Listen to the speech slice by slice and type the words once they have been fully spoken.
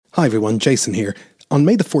Hi everyone, Jason here. On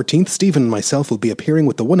May the 14th, Stephen and myself will be appearing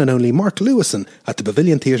with the one and only Mark Lewison at the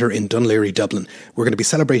Pavilion Theatre in Dunleary, Dublin. We're going to be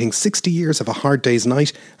celebrating 60 years of A Hard Day's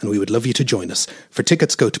Night, and we would love you to join us. For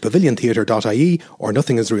tickets, go to paviliontheatre.ie or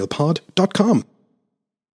nothingisrealpod.com.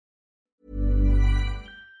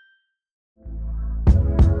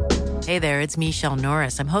 Hey there, it's Michelle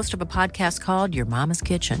Norris. I'm host of a podcast called Your Mama's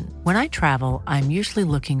Kitchen. When I travel, I'm usually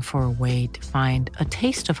looking for a way to find a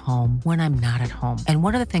taste of home when I'm not at home. And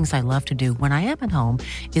one of the things I love to do when I am at home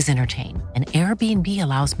is entertain. And Airbnb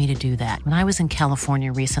allows me to do that. When I was in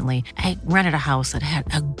California recently, I rented a house that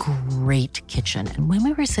had a great kitchen. And when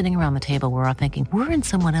we were sitting around the table, we were all thinking, we're in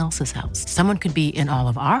someone else's house. Someone could be in all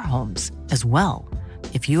of our homes as well.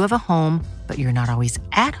 If you have a home, but you're not always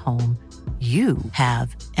at home, you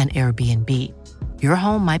have an Airbnb. Your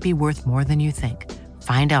home might be worth more than you think.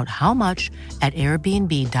 Find out how much at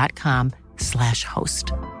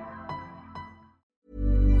airbnb.com/host.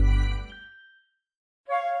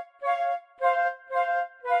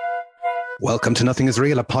 Welcome to Nothing Is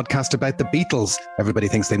Real, a podcast about the Beatles. Everybody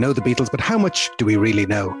thinks they know the Beatles, but how much do we really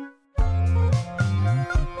know?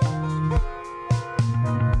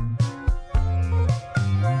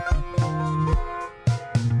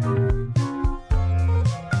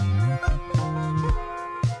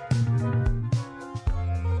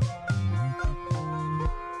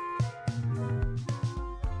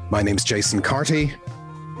 My name's Jason Carty.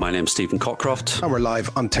 My name's Stephen Cockcroft. And we're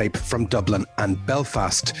live on tape from Dublin and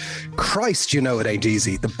Belfast. Christ, you know it ain't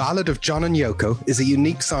easy. The Ballad of John and Yoko is a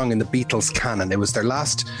unique song in the Beatles canon. It was their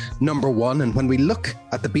last number one. And when we look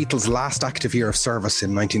at the Beatles' last active year of service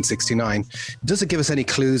in 1969, does it give us any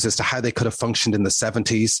clues as to how they could have functioned in the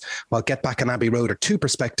 70s? While Get Back on Abbey Road are two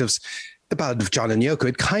perspectives, the Ballad of John and Yoko,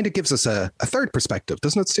 it kind of gives us a third perspective,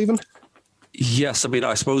 doesn't it, Stephen? Yes, I mean,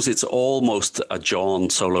 I suppose it's almost a John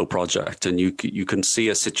solo project, and you can see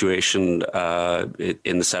a situation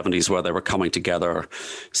in the 70s where they were coming together.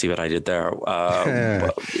 See what I did there?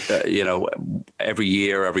 Every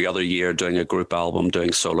year, every other year, doing a group album,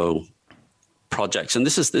 doing solo projects, and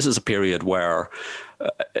this is a period where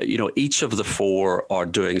each of the four are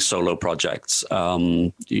doing solo projects,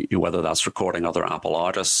 whether that's recording other Apple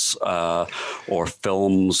artists or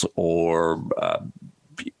films or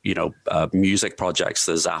music projects.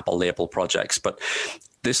 There's Apple label projects, but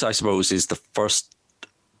this, I suppose, is the first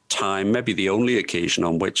time, maybe the only occasion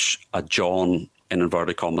on which a John, in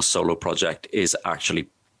inverted commas, solo project is actually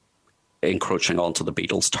encroaching onto the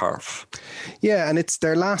Beatles' turf. Yeah, and it's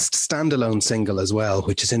their last standalone single as well,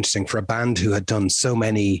 which is interesting for a band who had done so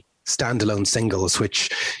many standalone singles,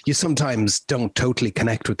 which you sometimes don't totally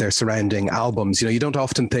connect with their surrounding albums. You don't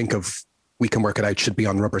often think of We Can Work It Out should be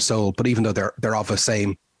on Rubber Soul, but even though they're of the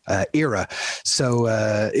same era. So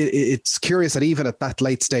it's curious that even at that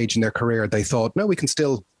late stage in their career, they thought, no, we can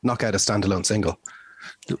still knock out a standalone single.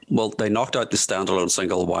 Well, they knocked out the standalone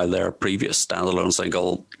single while their previous standalone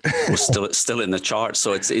single was still in the charts.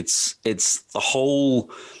 So it's the whole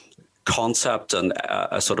concept and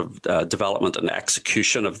a sort of development and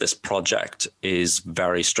execution of this project is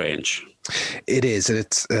very strange. It is. And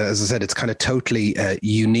it's, as I said, it's kind of totally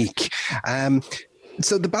unique.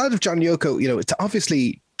 So the Ballad of John and Yoko, it's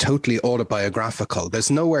obviously totally autobiographical. There's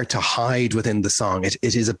nowhere to hide within the song. It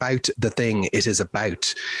is about the thing it is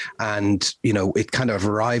about. And, it kind of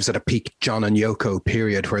arrives at a peak John and Yoko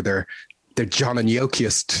period where they're John and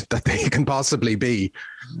Yokiest that they can possibly be.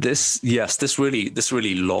 This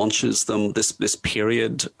really launches them. This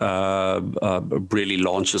period really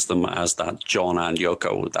launches them as that John and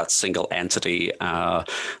Yoko, that single entity.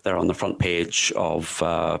 They're on the front page of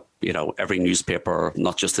every newspaper,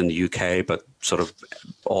 not just in the UK, but sort of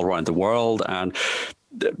all around the world. And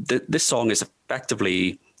this song is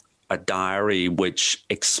effectively a diary which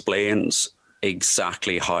explains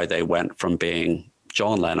exactly how they went from being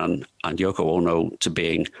John Lennon and Yoko Ono to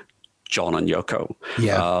being John and Yoko.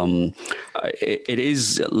 Yeah. It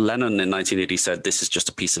is, Lennon in 1980 said this is just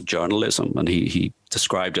a piece of journalism, and he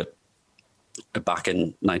described it back in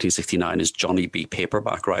 1969 as Johnny B.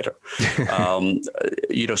 Paperback Writer.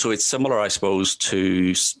 So it's similar, I suppose,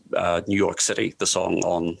 to New York City, the song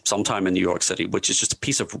on Sometime in New York City, which is just a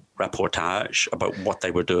piece of reportage about what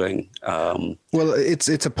they were doing. Well,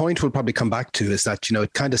 it's a point we'll probably come back to, is that,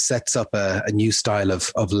 it kind of sets up a new style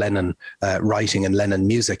of Lennon writing and Lennon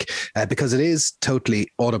music, because it is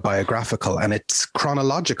totally autobiographical and it's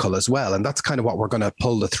chronological as well. And that's kind of what we're going to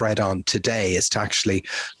pull the thread on today, is to actually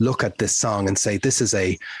look at this song and say this is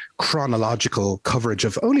a chronological coverage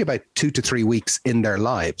of only about 2 to 3 weeks in their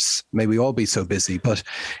lives. May we all be so busy, but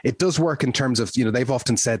it does work in terms of, they've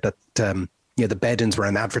often said that the Bedins were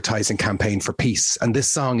an advertising campaign for peace. And this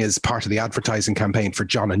song is part of the advertising campaign for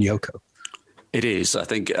John and Yoko. It is. I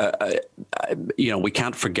think, we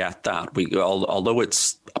can't forget that. Although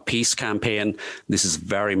it's a peace campaign, this is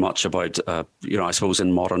very much about, I suppose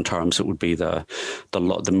in modern terms, it would be the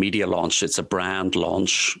media launch. It's a brand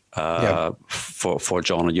launch for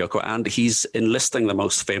John and Yoko. And he's enlisting the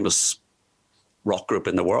most famous rock group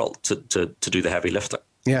in the world to do the heavy lifting.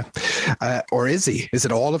 Yeah. Or is he? Is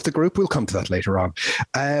it all of the group? We'll come to that later on.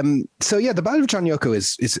 The Ballad of John Yoko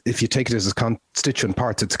is, if you take it as its constituent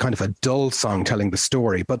parts, it's kind of a dull song telling the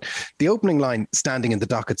story. But the opening line, "Standing in the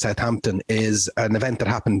Dock at Southampton," is an event that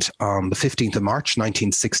happened on the 15th of March,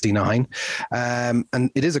 1969.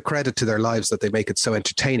 And it is a credit to their lives that they make it so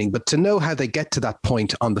entertaining. But to know how they get to that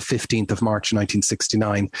point on the 15th of March,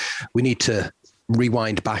 1969, we need to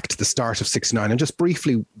rewind back to the start of 69 and just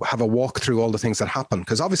briefly have a walk through all the things that happened.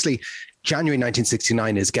 Because obviously January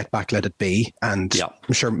 1969 is Get Back, Let It Be. And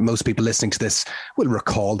I'm sure most people listening to this will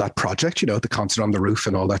recall that project, the concert on the roof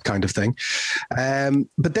and all that kind of thing.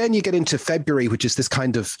 But then you get into February, which is this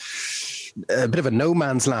kind of a bit of a no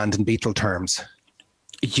man's land in Beatle terms.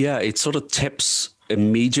 Yeah, it sort of tips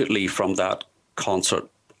immediately from that concert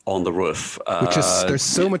on the roof. Which is, there's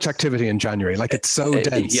so much activity in January, like it's so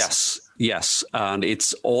dense. Yes. And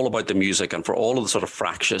it's all about the music, and for all of the sort of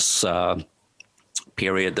fractious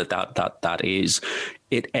period that is,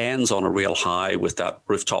 it ends on a real high with that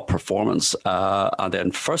rooftop performance. And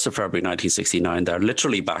then 1st of February 1969, they're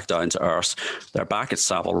literally back down to earth. They're back at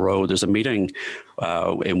Savile Row. There's a meeting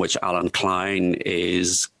in which Alan Klein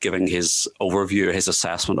is giving his overview, his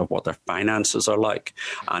assessment of what their finances are like.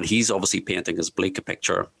 And he's obviously painting as bleak a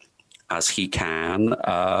picture as he can.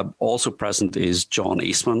 Also present is John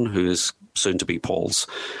Eastman, who is soon to be Paul's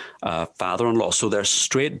father-in-law. So they're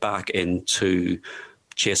straight back into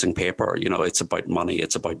chasing paper. It's about money.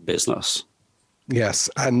 It's about business. Yes.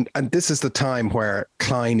 And this is the time where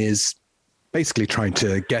Klein is basically trying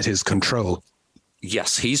to get his control.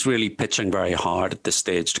 Yes, he's really pitching very hard at this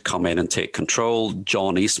stage to come in and take control.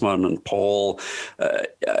 John Eastman and Paul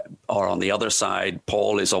are on the other side.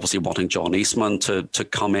 Paul is obviously wanting John Eastman to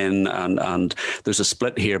come in, and there's a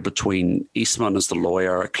split here between Eastman as the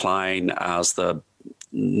lawyer, Klein as the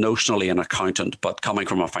notionally an accountant, but coming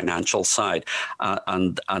from a financial side.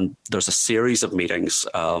 And there's a series of meetings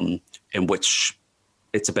in which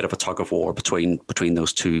it's a bit of a tug of war between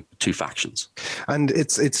those two factions. And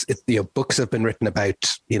it's books have been written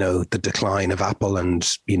about, the decline of Apple and,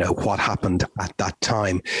 what happened at that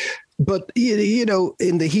time. But,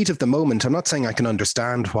 in the heat of the moment, I'm not saying I can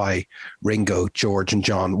understand why Ringo, George and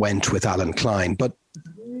John went with Alan Klein, but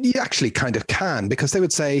you actually kind of can, because they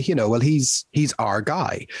would say, he's our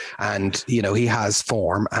guy, and, he has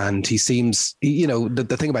form, and he seems,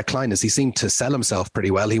 the thing about Klein is he seemed to sell himself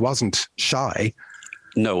pretty well. He wasn't shy.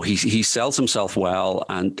 No, he sells himself well,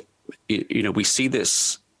 and we see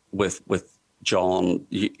this with John.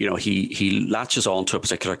 He latches on to a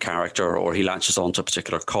particular character, or he latches on to a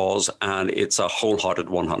particular cause, and it's a wholehearted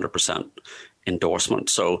 100% endorsement.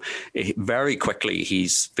 So very quickly he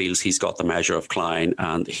feels he's got the measure of Klein,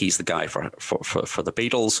 and he's the guy for the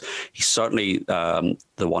Beatles. He's certainly the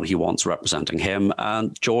one he wants representing him.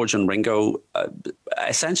 And George and Ringo,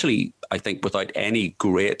 essentially, I think, without any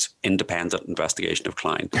great independent investigation of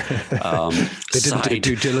Klein, they didn't do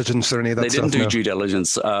due diligence or any of that stuff. They didn't do due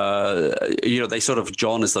diligence. They sort of,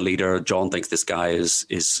 John is the leader. John thinks this guy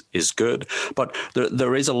is good, but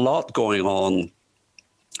there is a lot going on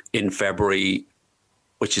in February,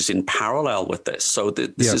 which is in parallel with this. So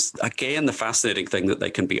this is, again, the fascinating thing, that they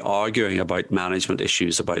can be arguing about management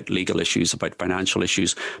issues, about legal issues, about financial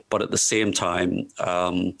issues, but at the same time,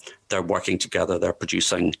 they're working together, they're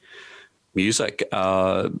producing music.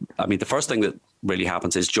 The first thing that really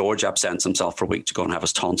happens is George absents himself for a week to go and have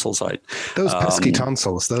his tonsils out. Those pesky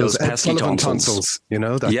tonsils, those pesky tonsils,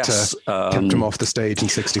 that kept him off the stage in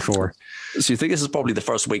 64. So you think this is probably the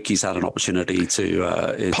first week he's had an opportunity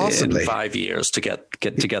to, possibly in 5 years, to get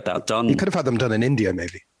that done? You could have had them done in India,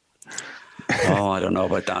 maybe. Oh, I don't know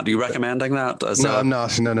about that. Are you recommending that? No, I'm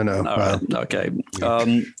not. No. All right. Okay.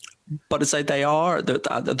 But it's like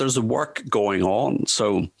there's a work going on.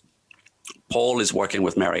 So Paul is working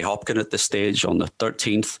with Mary Hopkin at this stage. On the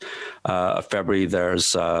 13th of February,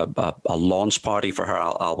 there's a launch party for her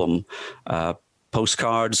album,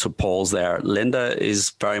 postcards. So Paul's there. Linda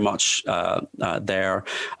is very much there.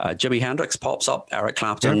 Jimi Hendrix pops up. Eric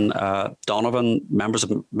Clapton, Donovan, members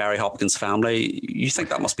of Mary Hopkins' family. You think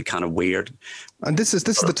that must be kind of weird. And this is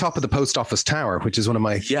the top of the Post Office Tower, which is one of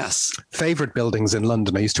my favorite buildings in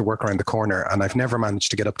London. I used to work around the corner, and I've never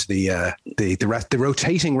managed to get up to the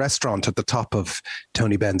rotating restaurant at the top of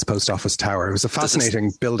Tony Benn's Post Office Tower. It was a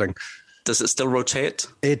fascinating building. Does it still rotate?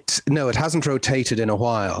 No, it hasn't rotated in a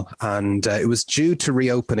while, and it was due to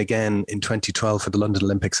reopen again in 2012 for the London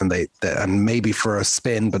Olympics, and and maybe for a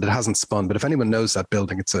spin, but it hasn't spun. But if anyone knows that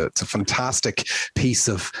building, it's a fantastic piece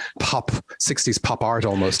of 60s pop art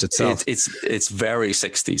almost itself. It's very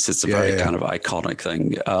 60s. It's a very kind of iconic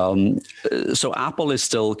thing. So Apple is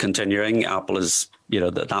still continuing. Apple is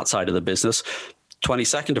that side of the business.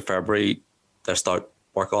 22nd of February, they start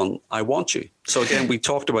work on I Want You. So again, we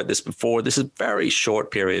talked about this before. This is a very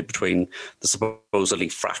short period between the supposedly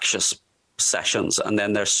fractious sessions, and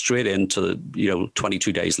then they're straight into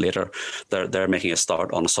 22 days later they're making a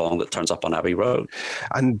start on a song that turns up on Abbey Road.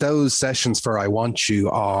 And those sessions for I Want You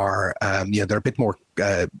are they're a bit more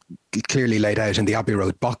clearly laid out in the Abbey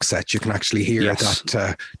Road box set. You can actually hear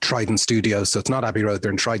that Trident Studios. So it's not Abbey Road, they're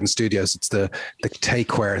in Trident Studios. It's the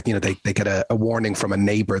take where they get a warning from a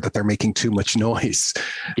neighbor that they're making too much noise.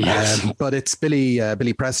 But it's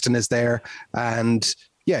Billy Preston is there, and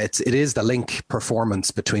it is the link performance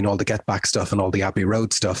between all the Get Back stuff and all the Abbey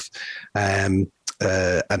Road stuff. And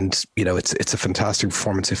it's a fantastic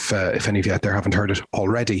performance if any of you out there haven't heard it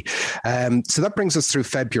already. So that brings us through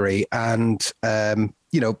February, and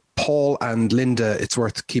Paul and Linda, it's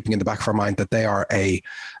worth keeping in the back of our mind that they are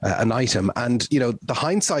an item. And the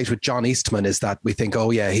hindsight with John Eastman is that we think,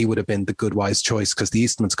 he would have been the good wise choice, because the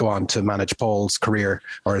Eastmans go on to manage Paul's career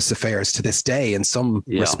or his affairs to this day in some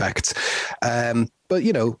respects. But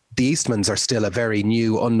the Eastmans are still a very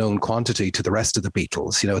new, unknown quantity to the rest of the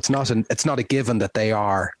Beatles. It's not a given that they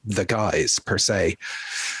are the guys per se.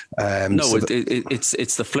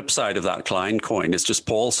 It's the flip side of that Klein coin. It's just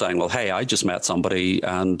Paul saying, "Well, hey, I just met somebody,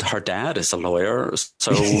 and her dad is a lawyer,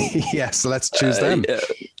 so so let's choose them."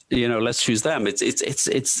 Let's choose them.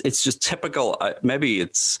 It's just typical. Maybe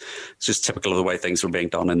it's just typical of the way things were being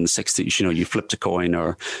done in the 60s. You flipped a coin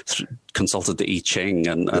or consulted the I Ching,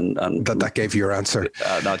 and that gave you your answer.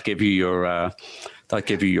 That gave you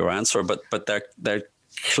your answer. But they're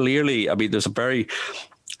clearly. I mean, there's a very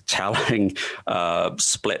telling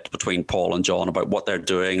split between Paul and John about what they're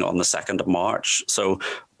doing on the 2nd of March. So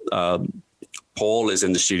Paul is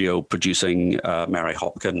in the studio producing Mary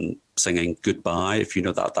Hopkin singing Goodbye. If you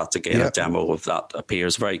know that's again a demo of that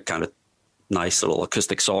appears. Very kind of nice little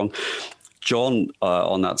acoustic song. John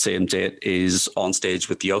on that same date is on stage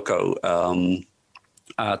with Yoko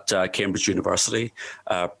at Cambridge University,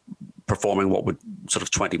 performing what would sort of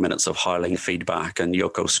 20 minutes of howling feedback and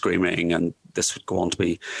Yoko screaming, and this would go on to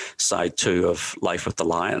be side 2 of Life with the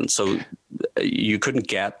Lion. So you couldn't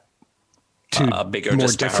get a bigger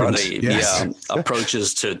disparity,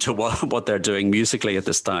 approaches to what they're doing musically at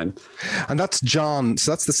this time. And that's John.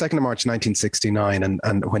 So that's the 2nd of March, 1969,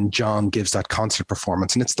 and when John gives that concert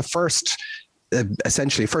performance, and it's the first,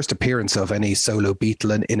 essentially first appearance of any solo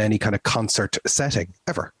Beatle in any kind of concert setting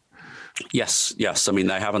ever. Yes. I mean,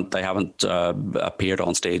 they haven't appeared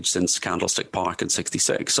on stage since Candlestick Park in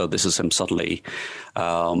 '66. So this is him suddenly.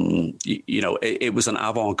 It was an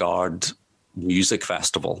avant-garde music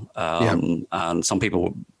festival, and some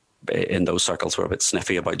people in those circles were a bit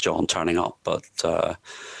sniffy about John turning up, but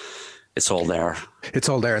it's all there. It's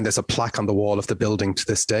all there, and there's a plaque on the wall of the building to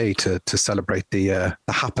this day to celebrate the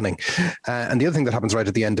happening. And the other thing that happens right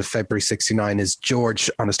at the end of February '69 is George,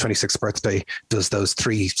 on his 26th birthday, does those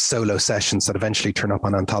 3 solo sessions that eventually turn up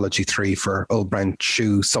on Anthology 3 for Old Brown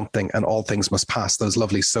Shoe, Something, and All Things Must Pass, those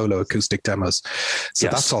lovely solo acoustic demos. So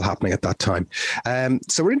that's all happening at that time.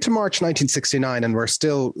 So we're into March 1969, and we're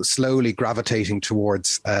still slowly gravitating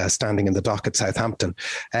towards standing in the dock at Southampton.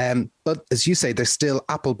 But as you say, there's still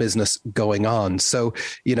Apple business going on. So,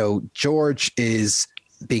 George is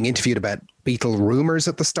being interviewed about Beatle rumors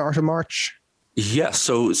at the start of March. Yes,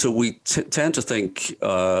 so we tend to think,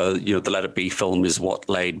 the Let It Be film is what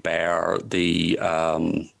laid bare the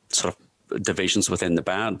sort of divisions within the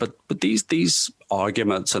band, but these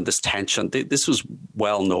arguments and this tension, this was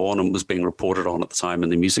well known and was being reported on at the time in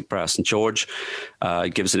the music press. And George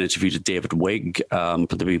gives an interview to David Wigg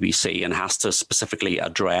for the BBC and has to specifically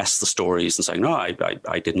address the stories and saying, no,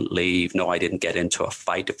 I didn't leave, no, I didn't get into a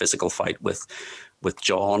physical fight with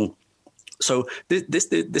John. So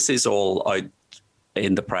this is all out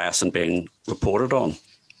in the press and being reported on.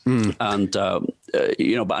 And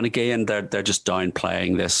and again, they're just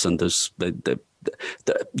downplaying this, and there's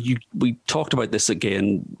we talked about this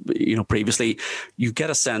again, previously. You get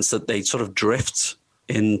a sense that they sort of drift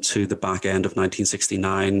into the back end of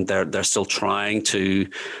 1969. They're still trying to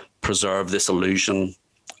preserve this illusion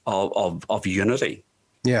of unity.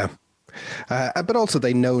 Yeah. But also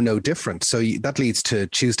they know no different. So that leads to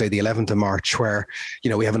Tuesday, the 11th of March, where,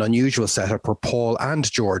 we have an unusual setup where Paul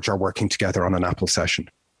and George are working together on an Apple session.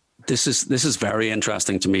 This is very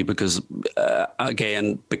interesting to me because,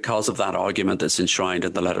 again, because of that argument that's enshrined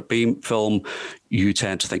in the Let It Be film, you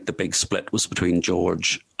tend to think the big split was between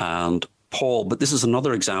George and Paul. But this is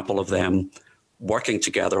another example of them working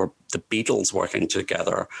together, the Beatles working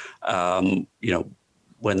together,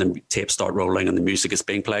 when the tapes start rolling and the music is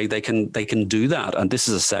being played, they can do that. And this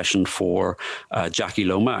is a session for Jackie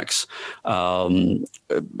Lomax, who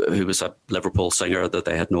was a Liverpool singer that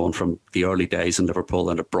they had known from the early days in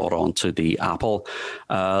Liverpool and had brought onto the Apple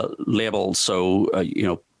label. So,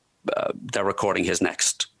 they're recording his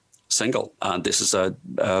next single. And this is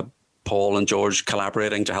Paul and George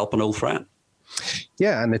collaborating to help an old friend.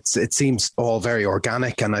 Yeah, and it seems all very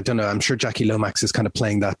organic. And I don't know, I'm sure Jackie Lomax is kind of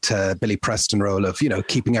playing that Billy Preston role of,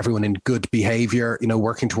 keeping everyone in good behavior,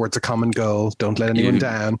 working towards a common goal. Don't let anyone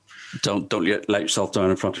down. Don't let yourself down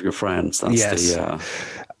in front of your friends. That's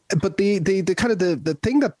But the kind of the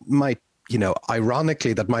thing that might,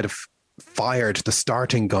 ironically, that might have fired the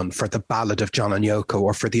starting gun for the Ballad of John and Yoko,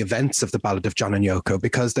 or for the events of the Ballad of John and Yoko,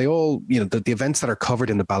 because they all, the events that are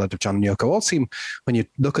covered in the Ballad of John and Yoko all seem, when you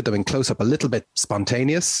look at them in close up, a little bit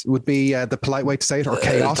spontaneous would be the polite way to say it, or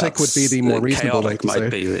chaotic would be the more reasonable way to say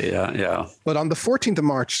it. Yeah. But on the 14th of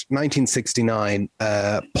March, 1969,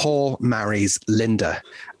 Paul marries Linda.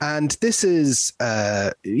 And this is,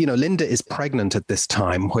 Linda is pregnant at this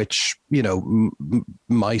time, which,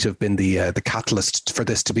 might have been the catalyst for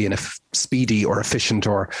this to be a speedy or efficient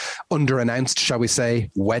or under-announced, shall we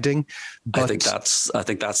say, wedding. But I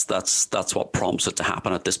think that's what prompts it to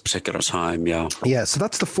happen at this particular time. Yeah. Yeah. So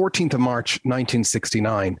that's the 14th of March,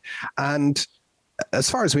 1969. And as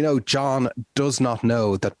far as we know, John does not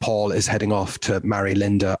know that Paul is heading off to marry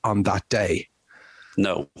Linda on that day.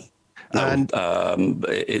 No. And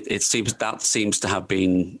it seems to have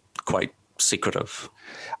been quite secretive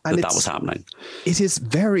that was happening. It is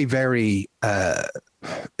very, very,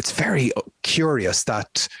 it's very curious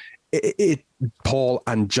that Paul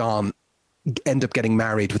and John end up getting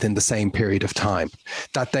married within the same period of time,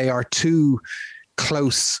 that they are two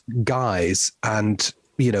close guys. And,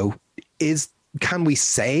 can we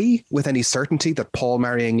say with any certainty that Paul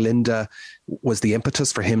marrying Linda was the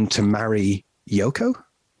impetus for him to marry Yoko?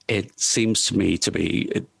 It seems to me to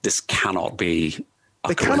be, this cannot be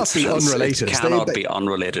They cannot be unrelated. It cannot be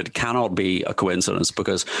unrelated. It cannot be a coincidence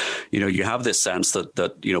because, you have this sense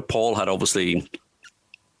that Paul had obviously,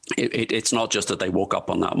 it's not just that they woke up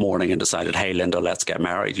on that morning and decided, hey, Linda, let's get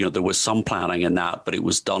married. There was some planning in that, but it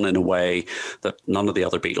was done in a way that none of the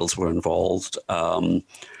other Beatles were involved.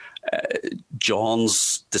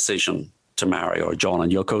 John's decision to marry, or John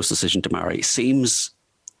and Yoko's decision to marry, seems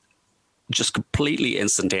just completely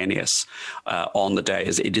instantaneous on the day.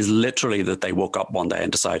 It is literally that they woke up one day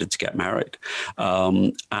and decided to get married.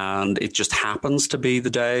 And it just happens to be the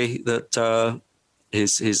day that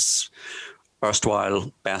his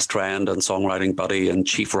erstwhile best friend and songwriting buddy and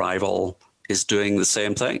chief rival is doing the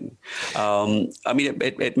same thing.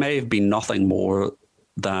 It may have been nothing more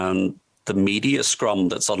than the media scrum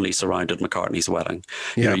that suddenly surrounded McCartney's wedding.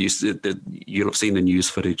 Yeah. You'll have seen the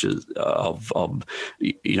news footage of them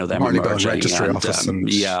Marylebone emerging Registry and Office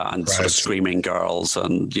and sort of screaming girls,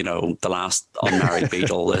 and the last unmarried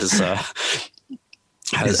Beatle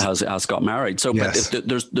has got married. So, yes. But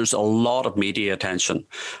there's a lot of media attention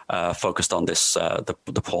focused on this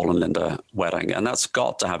the Paul and Linda wedding, and that's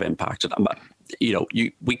got to have impacted.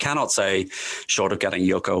 We cannot say, short of getting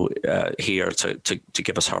Yoko here to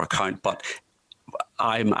give us her account, but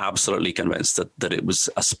I'm absolutely convinced that it was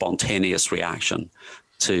a spontaneous reaction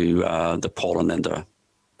to the Paul and Linda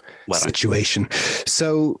wedding situation.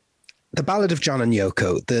 So, the Ballad of John and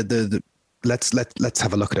Yoko, Let's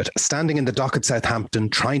have a look at it. Standing in the dock at Southampton,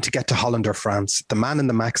 trying to get to Holland or France, the man in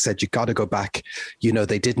the Mac said, you got to go back.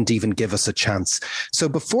 They didn't even give us a chance. So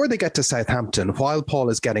before they get to Southampton, while Paul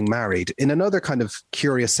is getting married, in another kind of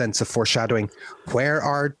curious sense of foreshadowing, where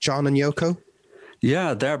are John and Yoko?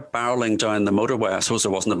 Yeah, they're barreling down the motorway. I suppose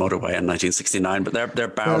there wasn't a motorway in 1969, but they're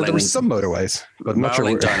barreling. Well, there were some motorways, but not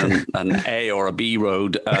sure down an A or a B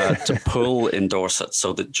road to Poole in Dorset,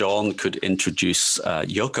 so that John could introduce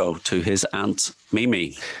Yoko to his aunt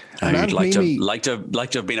Mimi. And you'd like to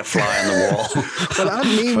have been a fly on the wall. Well, Aunt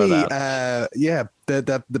Mimi,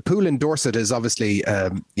 the pool in Dorset is obviously,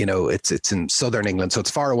 it's in southern England, so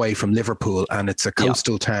it's far away from Liverpool, and it's a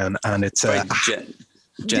coastal town, and it's very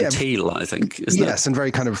genteel, I think. Isn't it? And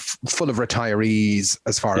very kind of full of retirees,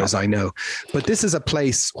 as far as I know. But this is a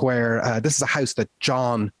place where this is a house that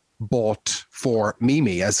John bought for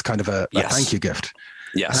Mimi as kind of a thank you gift.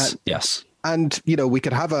 Yes, yes. And, we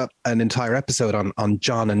could have an entire episode on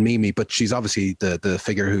John and Mimi, but she's obviously the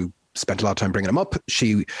figure who spent a lot of time bringing him up.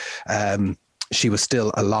 She was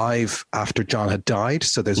still alive after John had died.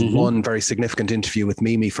 So there's one very significant interview with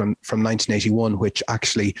Mimi from 1981, which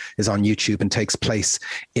actually is on YouTube and takes place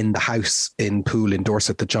in the house in Poole in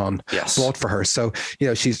Dorset that John bought for her. So,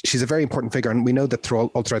 she's a very important figure. And we know that all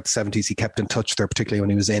throughout the 70s, he kept in touch with her, particularly when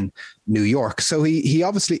he was in New York. So it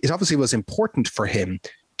obviously was important for him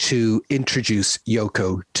to introduce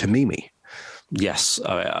Yoko to Mimi. Yes,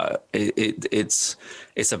 it's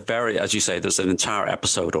a very, as you say, there's an entire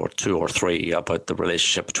episode or two or three about the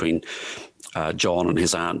relationship between John and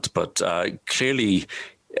his aunt. But clearly,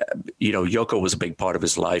 Yoko was a big part of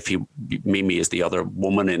his life. Mimi is the other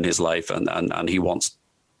woman in his life, and he wants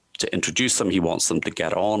to introduce them. He wants them to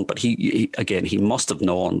get on. But he must have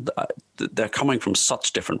known that they're coming from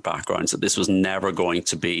such different backgrounds that this was never going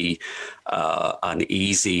to be an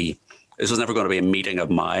easy. This was never going to be a meeting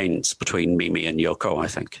of minds between Mimi and Yoko, I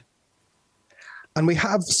think. And we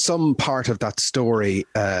have some part of that story.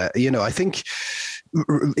 I think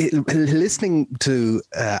listening to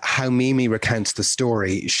how Mimi recounts the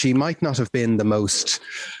story, she might not have been the most,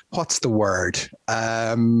 what's the word?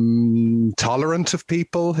 Tolerant of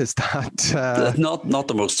people? Is that... Not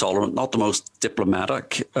the most tolerant, not the most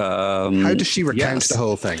diplomatic. How does she recount the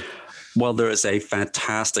whole thing? Well, there is a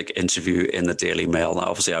fantastic interview in the Daily Mail. Now,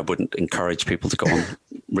 obviously, I wouldn't encourage people to go and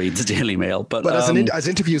read the Daily Mail. But as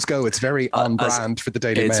interviews go, it's very on brand for the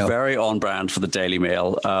Daily Mail. It's very on brand for the Daily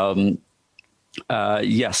Mail.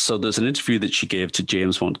 Yes, so there's an interview that she gave to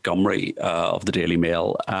James Montgomery of the Daily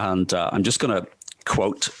Mail. And I'm just going to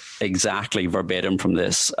quote exactly verbatim from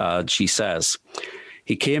this. She says...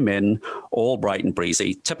 He came in all bright and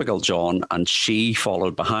breezy, typical John, and she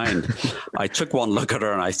followed behind. I took one look at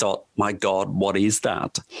her and I thought, my God, what is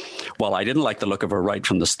that? Well, I didn't like the look of her right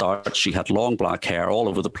from the start. She had long black hair all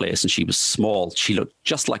over the place and she was small. She looked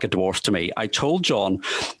just like a dwarf to me. I told John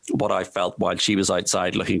what I felt while she was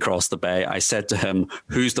outside looking across the bay. I said to him,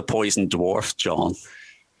 who's the poisoned dwarf, John?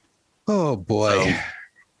 Oh, boy. So,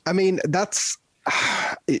 I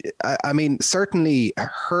mean, certainly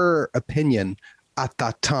her opinion at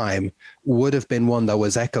that time would have been one that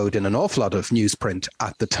was echoed in an awful lot of newsprint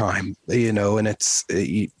at the time, and it's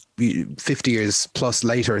 50 years plus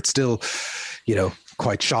later, it's still,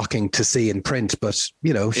 quite shocking to see in print, but,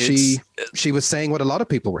 she was saying what a lot of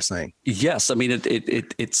people were saying. Yes. I mean,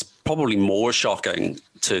 it's probably more shocking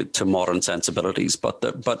to modern sensibilities,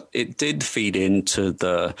 but it did feed into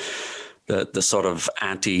the sort of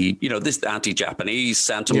this anti-Japanese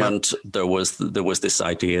sentiment. Yeah. There was this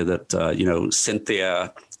idea that,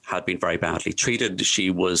 Cynthia had been very badly treated. She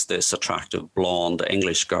was this attractive blonde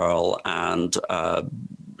English girl, and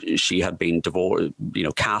she had been divorced,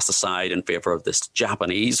 cast aside in favor of this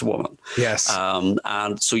Japanese woman. Yes.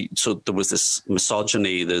 And so there was this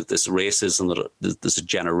misogyny, this racism, this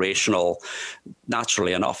generational,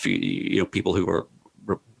 naturally enough, people who were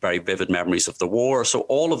very vivid memories of the war. So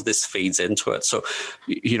all of this feeds into it. So,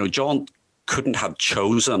 John couldn't have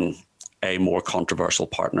chosen a more controversial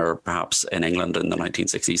partner, perhaps in England in the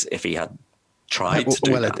 1960s, if he had tried to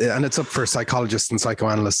do that. And it's up for psychologists and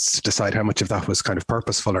psychoanalysts to decide how much of that was kind of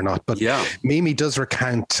purposeful or not. But Mimi does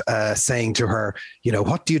recount saying to her,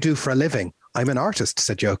 what do you do for a living? I'm an artist,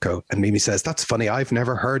 said Yoko. And Mimi says, that's funny. I've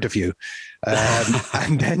never heard of you.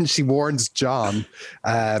 And then she warns John,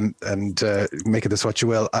 and make of this what you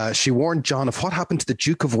will. She warned John of what happened to the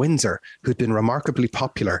Duke of Windsor, who'd been remarkably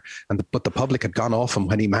popular, but the public had gone off him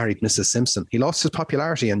when he married Mrs. Simpson. He lost his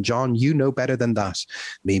popularity, and John, you know better than that,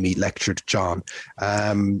 Mimi lectured John.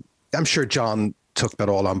 I'm sure John took that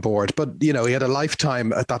all on board, but, he had a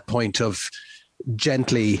lifetime at that point of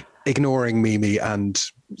gently ignoring Mimi and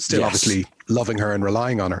still obviously loving her and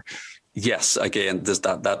relying on her. Yes, again, there's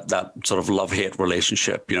that sort of love-hate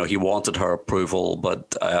relationship. He wanted her approval,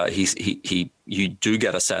 but you do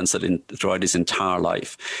get a sense that throughout his entire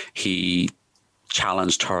life, he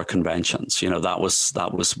challenged her conventions. That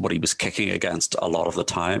was what he was kicking against a lot of the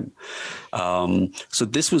time. So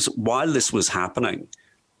while this was happening,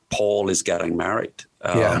 Paul is getting married.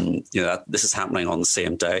 This is happening on the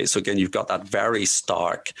same day. So again, you've got that very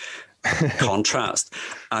stark contrast.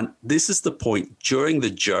 And this is the point. During the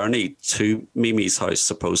journey to Mimi's house,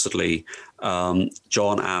 supposedly,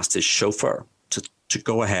 John asked his chauffeur to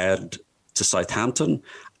go ahead to Southampton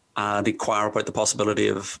and inquire about the possibility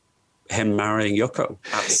of him marrying Yoko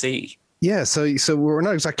at sea. Yeah, so we're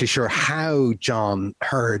not exactly sure how John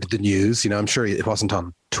heard the news. I'm sure it wasn't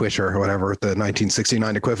on Twitter or whatever the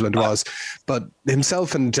 1969 equivalent was, but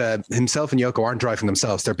himself and Yoko aren't driving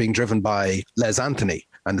themselves. They're being driven by Les Anthony,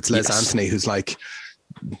 and it's Les Anthony who's like,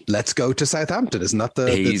 let's go to Southampton. Isn't that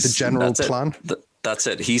the general plan? That's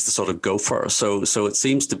it. He's the sort of gopher. So it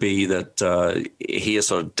seems to be that he is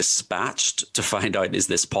sort of dispatched to find out, is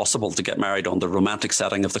this possible to get married on the romantic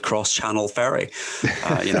setting of the cross-channel ferry?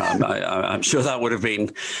 I'm sure that would have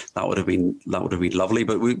been lovely.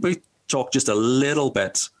 But we talked just a little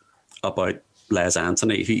bit about Les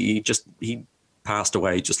Anthony. He passed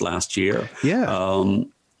away just last year. Yeah.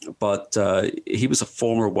 But he was a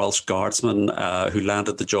former Welsh guardsman who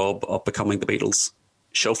landed the job of becoming the Beatles'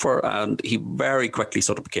 chauffeur, and he very quickly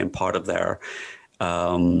sort of became part of their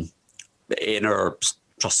inner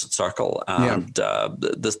trusted circle. And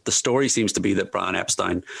the story seems to be that Brian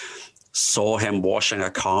Epstein saw him washing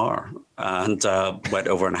a car and went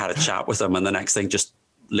over and had a chat with him, and the next thing just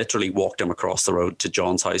literally walked him across the road to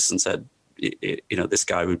John's house and said, this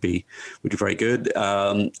guy would be very good.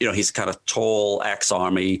 He's kind of tall,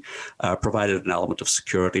 ex-army, provided an element of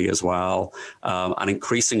security as well, and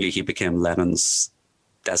increasingly he became Lennon's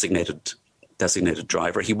designated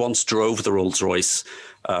driver. He once drove the Rolls Royce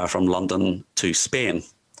from London to Spain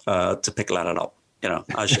to pick Lennon up.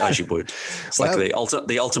 As you would. It's like the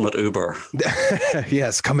ultimate Uber.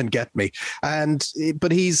 Yes, come and get me.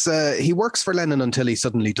 But he works for Lennon until he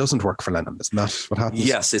suddenly doesn't work for Lennon. Isn't that what happens?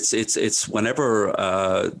 Yes, it's whenever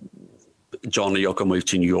John and Yoko moved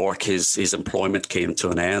to New York, his employment came to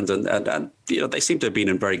an end, and they seem to have been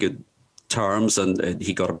in very good terms, and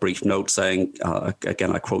he got a brief note saying,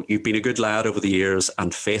 again, I quote, "You've been a good lad over the years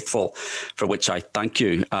and faithful, for which I thank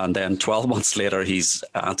you." And then 12 months later,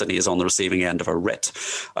 Anthony is on the receiving end of a writ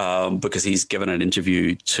because he's given an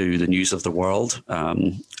interview to the News of the World.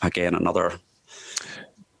 Again, another...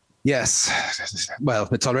 Yes. Well,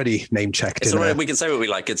 it's already name checked. We can say what we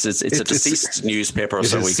like. It's a deceased newspaper,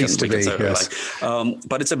 so we can say what we like.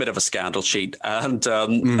 But it's a bit of a scandal sheet. And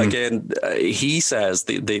again, he says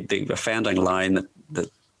the offending line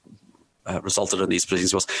that resulted in these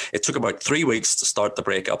proceedings was, it took about 3 weeks to start the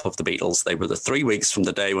breakup of the Beatles. They were the 3 weeks from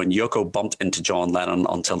the day when Yoko bumped into John Lennon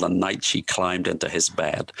until the night she climbed into his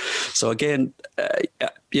bed. So again,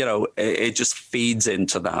 it just feeds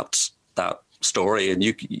into that story, and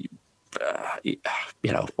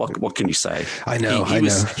what can you say? I know.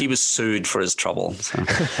 He was sued for his trouble.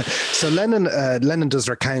 So Lennon does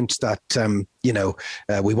recount that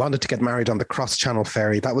we wanted to get married on the cross-channel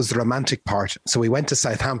ferry. That was the romantic part. So we went to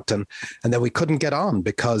Southampton, and then we couldn't get on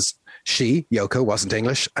because Yoko wasn't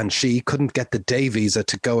English, and she couldn't get the day visa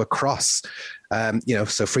to go across.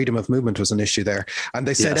 So freedom of movement was an issue there. And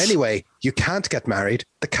they said, anyway, you can't get married.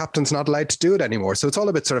 The captain's not allowed to do it anymore. So it's all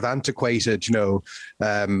a bit sort of antiquated,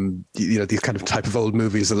 these kind of type of old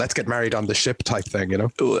movies, let's get married on the ship type thing,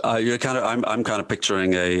 I'm kind of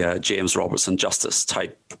picturing a James Robertson Justice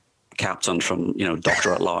type captain from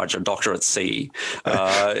Doctor at Large or Doctor at Sea.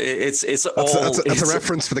 That's a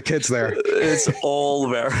reference for the kids there. It's all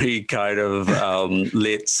very kind of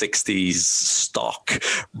late 60s stock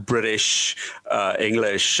British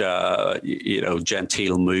English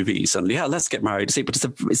genteel movies, and let's get married. See, but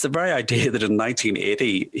it's the very idea that in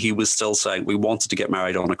 1980 he was still saying we wanted to get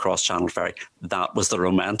married on a cross-channel ferry. That was the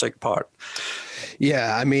romantic part.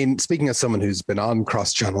 Yeah, I mean, speaking as someone who's been on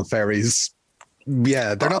cross-channel ferries,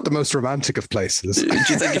 yeah, they're not the most romantic of places. Do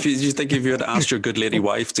you think if you had asked your good lady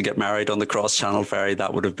wife to get married on the cross-channel ferry,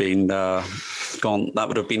 that would have been that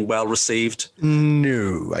would have been well received?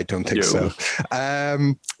 No, I don't think so.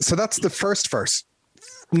 So that's the first verse.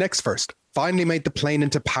 Next verse. Finally made the plane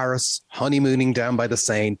into Paris, honeymooning down by the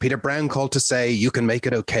Seine. Peter Brown called to say, you can make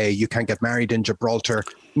it okay. You can get married in Gibraltar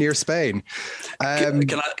near Spain. Can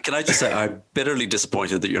I just say, I'm bitterly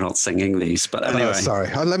disappointed that you're not singing these, but anyway. Sorry.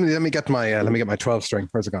 Let me get my 12 string.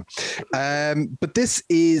 Where's it gone? But this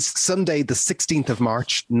is Sunday, the 16th of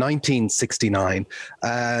March, 1969.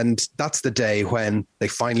 And that's the day when they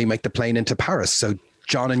finally make the plane into Paris. So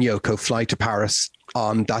John and Yoko fly to Paris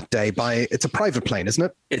on that day it's a private plane, isn't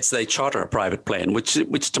it? They charter a private plane, which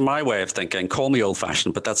to my way of thinking, call me old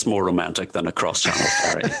fashioned, but that's more romantic than a cross-channel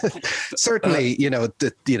ferry. Certainly,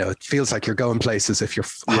 it feels like you're going places if you're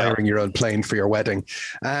hiring your own plane for your wedding.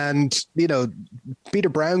 And, Peter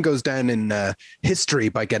Brown goes down in history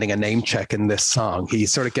by getting a name check in this song. He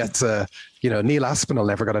sort of gets Neil Aspinall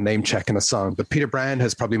never got a name check in a song, but Peter Brown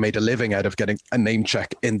has probably made a living out of getting a name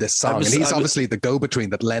check in this song. And he's obviously the go-between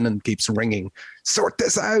that Lennon keeps ringing. Sort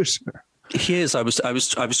this out. He is. I was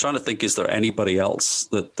trying to think, is there anybody else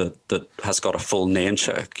that has got a full name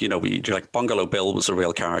check? Like Bungalow Bill was a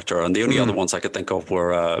real character, and the only other ones I could think of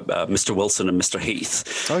were Mr. Wilson and Mr.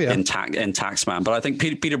 Heath in Taxman. But I think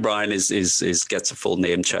Peter Bryan is gets a full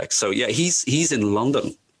name check. So yeah, he's in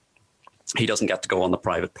London. He doesn't get to go on the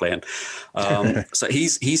private plane. So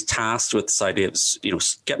he's tasked with this idea of,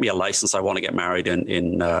 get me a license. I want to get married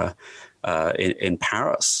in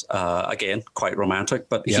Paris. Again, quite romantic,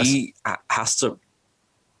 but yes. He has to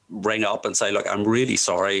ring up and say, look, I'm really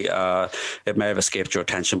sorry. It may have escaped your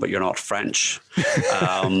attention, but you're not French.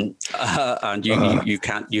 And you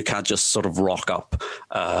can't just sort of rock up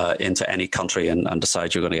into any country and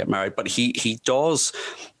decide you're going to get married. But he does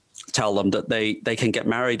tell them that they can get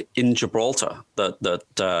married in Gibraltar,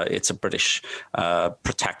 that it's a British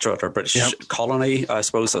protectorate or British colony, I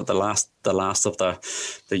suppose, the last of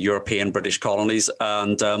the European British colonies.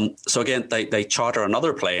 And so again, they charter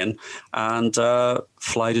another plane and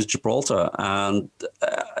fly to Gibraltar. And,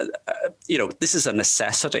 this is a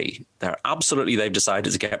necessity. They've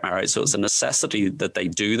decided to get married. So it's a necessity that they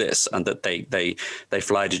do this and that they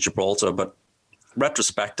fly to Gibraltar. But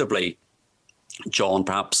retrospectively, John,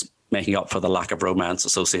 perhaps making up for the lack of romance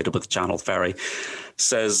associated with the Channel Ferry,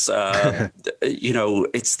 says,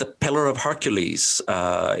 it's the Pillar of Hercules.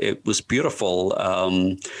 It was beautiful.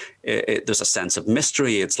 There's a sense of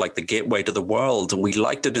mystery. It's like the gateway to the world. And we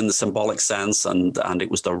liked it in the symbolic sense. And it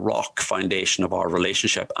was the rock foundation of our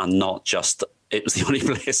relationship, and not just, it was the only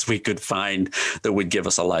place we could find that would give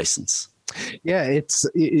us a license. Yeah,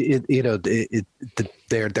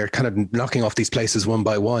 they're kind of knocking off these places one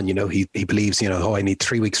by one. He believes, I need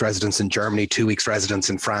 3 weeks residence in Germany, 2 weeks residence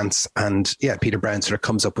in France. And yeah, Peter Brown sort of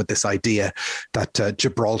comes up with this idea that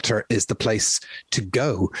Gibraltar is the place to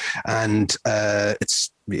go. And it's,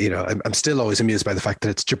 I'm still always amused by the fact that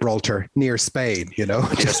it's Gibraltar near Spain,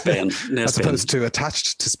 as opposed to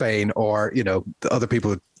attached to Spain, or, the other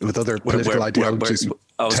people with other political ideologies.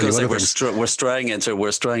 I was going to say we're straying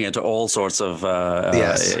into all sorts of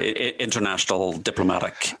international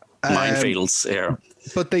diplomatic minefields here.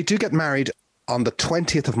 But they do get married on the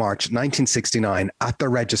 20th of March, 1969, at the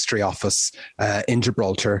registry office in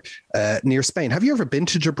Gibraltar, near Spain. Have you ever been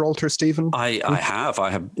to Gibraltar, Stephen? I have.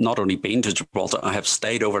 I have not only been to Gibraltar, I have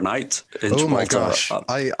stayed overnight in Gibraltar. Oh my gosh.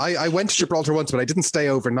 I went to Gibraltar once, but I didn't stay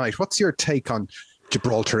overnight. What's your take on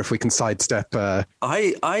Gibraltar, if we can sidestep?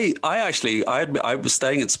 I was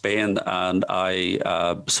staying in Spain, and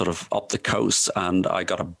I sort of up the coast, and I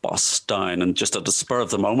got a bus down, and just at the spur of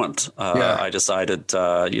the moment, I decided,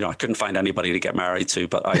 I couldn't find anybody to get married to,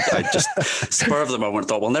 but I just spur of the moment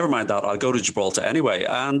thought, well, never mind that, I'll go to Gibraltar anyway.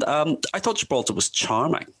 And I thought Gibraltar was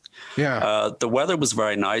charming. Yeah. The weather was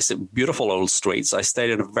very nice, beautiful old streets. I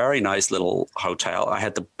stayed in a very nice little hotel. I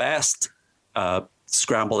had the best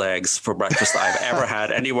scrambled eggs for breakfast I've ever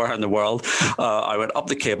had anywhere in the world. I went up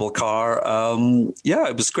the cable car.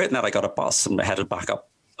 It was great. And then I got a bus and headed back up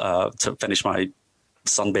to finish my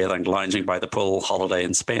sunbathing, lounging by the pool holiday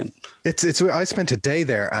in Spain. It's. I spent a day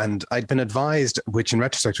there, and I'd been advised, which in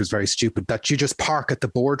retrospect was very stupid, that you just park at the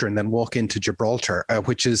border and then walk into Gibraltar,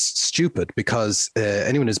 which is stupid because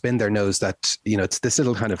anyone who's been there knows that, it's this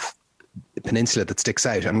little kind of peninsula that sticks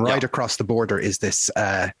out, and right across the border is this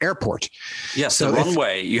airport. Yes, so the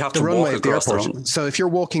runway. You have to walk across the airport. So if you're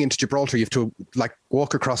walking into Gibraltar, you have to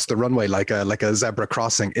walk across the runway like a zebra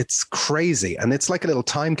crossing. It's crazy, and it's like a little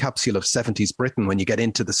time capsule of 70s Britain when you get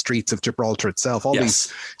into the streets of Gibraltar itself. All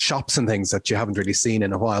these shops and things that you haven't really seen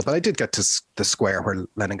in a while. But I did get to the square where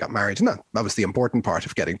Lennon got married, and that was the important part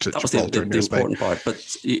of getting to Gibraltar. The important part. But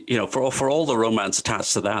for all the romance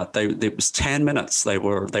attached to that, it was 10 minutes. They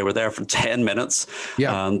were there for 10 minutes.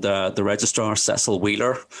 Yeah. And the registrar, Cecil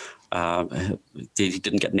Wheeler, he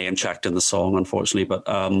didn't get name checked in the song, unfortunately, but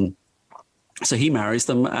so he marries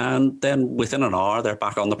them, and then within an hour they're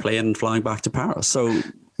back on the plane and flying back to Paris. So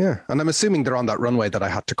yeah, and I'm assuming they're on that runway that I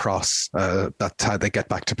had to cross. That's how they get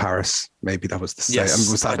back to Paris. Maybe that was the same.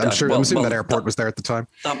 Yes, I'm assuming that airport was there at the time.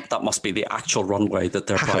 That must be the actual runway that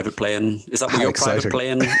their private plane. Is that where your private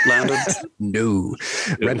plane landed? No,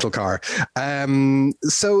 rental car.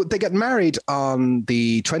 So they get married on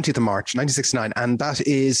the 20th of March, 1969, and that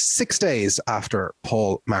is 6 days after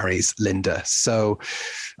Paul marries Linda. So,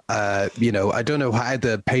 I don't know how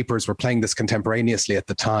the papers were playing this contemporaneously at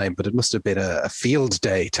the time, but it must have been a field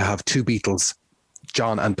day to have two Beatles,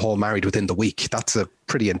 John and Paul, married within the week. That's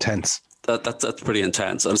pretty intense. That's pretty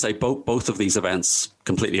intense. I would say both of these events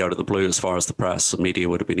completely out of the blue as far as the press and media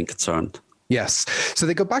would have been concerned. Yes. So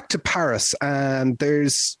they go back to Paris, and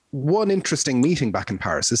there's one interesting meeting back in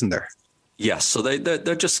Paris, isn't there? Yes, so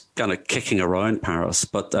they're just kind of kicking around Paris,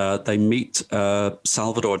 but they meet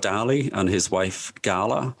Salvador Dali and his wife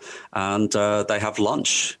Gala, and they have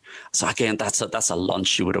lunch. So again, that's a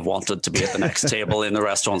lunch you would have wanted to be at the next table in the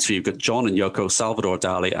restaurant. So you've got John and Yoko, Salvador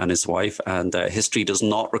Dali and his wife, and history does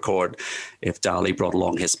not record if Dali brought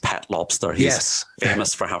along his pet lobster. He's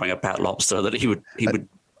famous for having a pet lobster that he would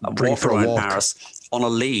walk around Paris on a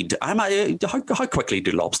lead. How quickly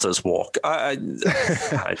do lobsters walk? I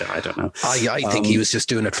don't know. I think he was just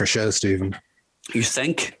doing it for show, Stephen. You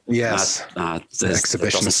think? Yes.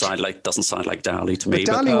 Exhibition. Doesn't sound like Dali to me.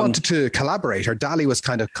 But Dali wanted to collaborate, or Dali was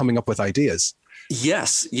kind of coming up with ideas.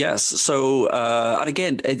 Yes. So, and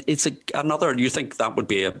again, it's another. You think that would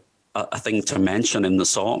be a thing to mention in the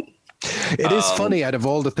song? It is funny, out of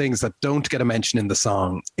all the things that don't get a mention in the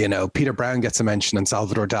song, Peter Brown gets a mention and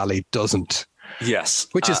Salvador Dali doesn't. Yes.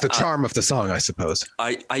 Which is the charm of the song, I suppose.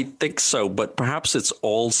 I think so, but perhaps it's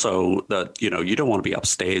also that, you don't want to be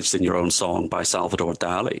upstaged in your own song by Salvador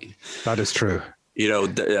Dali. That is true.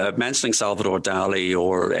 Mentioning Salvador Dali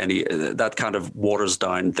or any, that kind of waters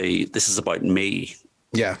down this is about me.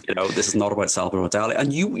 Yeah. This is not about Salvador Dali.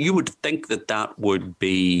 And you would think that would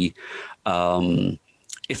be,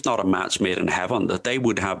 if not a match made in heaven, that they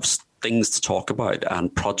would have things to talk about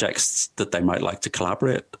and projects that they might like to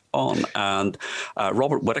collaborate on. And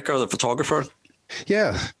Robert Whitaker, the photographer,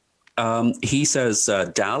 he says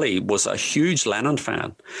Dali was a huge Lennon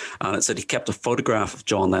fan, and it said he kept a photograph of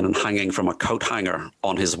John Lennon hanging from a coat hanger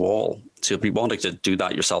on his wall. So if you wanted to do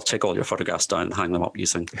that yourself, take all your photographs down and hang them up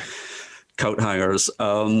using coat hangers.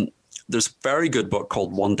 There's a very good book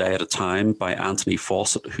called One Day at a Time by Anthony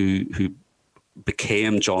Fawcett, who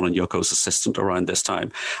became John and Yoko's assistant around this time,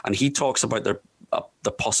 and he talks about the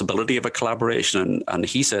possibility of a collaboration, and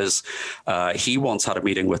he says he once had a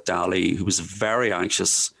meeting with Dali, who was very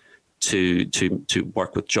anxious to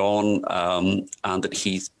work with John, and that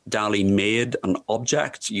Dali made an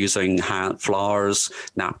object using flowers,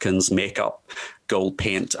 napkins, makeup, gold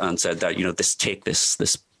paint, and said that take this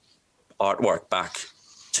artwork back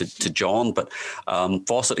to John. But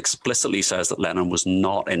Fawcett explicitly says that Lennon was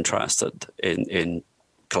not interested in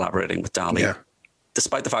collaborating with Dali,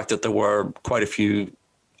 despite the fact that there were quite a few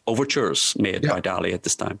overtures made by Dali at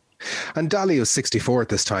this time. And Dali was 64 at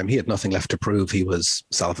this time. He had nothing left to prove. He was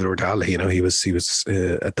Salvador Dali. He was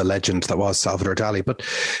the legend that was Salvador Dali. But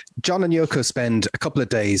John and Yoko spend a couple of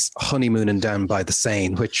days honeymooning down by the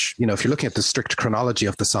Seine, which, if you're looking at the strict chronology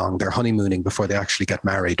of the song, they're honeymooning before they actually get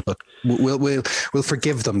married. But we'll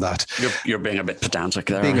forgive them that. You're being a bit pedantic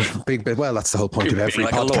there. Well, that's the whole point of every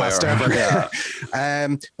podcast ever. Yeah.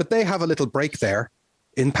 But they have a little break there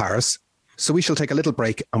in Paris. So we shall take a little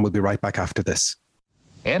break, and we'll be right back after this.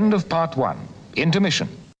 End of part one. Intermission.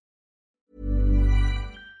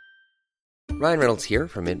 Ryan Reynolds here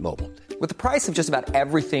from Mint Mobile. With the price of just about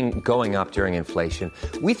everything going up during inflation,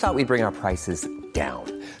 we thought we'd bring our prices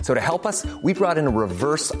down. So to help us, we brought in a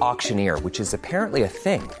reverse auctioneer, which is apparently a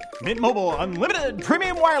thing. Mint Mobile Unlimited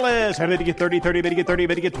Premium Wireless. How to get 30, 30, bit to get 30,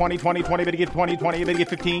 bit to get 20, 20, 20, bit to get 20, 20, bit to get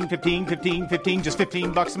 15, 15, 15, 15, just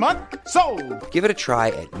 $15 a month? Sold! Give it a try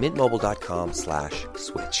at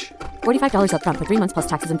mintmobile.com/switch. $45 up front for 3 months plus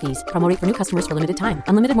taxes and fees. Promo rate for new customers for limited time.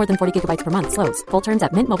 Unlimited more than 40 gigabytes per month. Slows full terms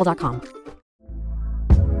at mintmobile.com.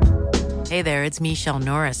 Hey there, it's Michelle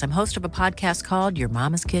Norris. I'm host of a podcast called Your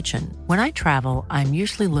Mama's Kitchen. When I travel, I'm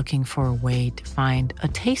usually looking for a way to find a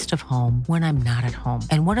taste of home when I'm not at home.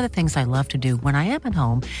 And one of the things I love to do when I am at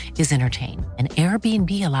home is entertain. And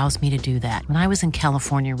Airbnb allows me to do that. When I was in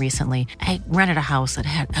California recently, I rented a house that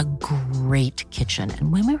had a great kitchen.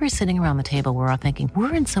 And when we were sitting around the table, we're all thinking,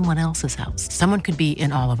 we're in someone else's house. Someone could be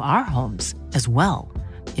in all of our homes as well.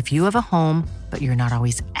 If you have a home, but you're not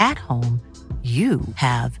always at home, you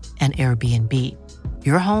have an Airbnb.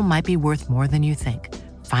 Your home might be worth more than you think.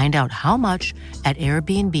 Find out how much at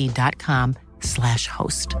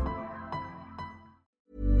airbnb.com/host.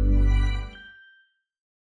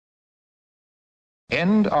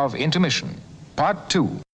 End of intermission. Part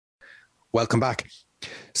two. Welcome back.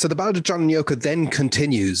 So the Ballad of John and Yoko then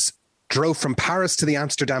continues. Drove from Paris to the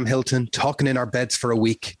Amsterdam Hilton, talking in our beds for a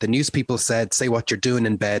week. The news people said, say what you're doing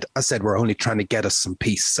in bed. I said, we're only trying to get us some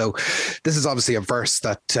peace. So this is obviously a verse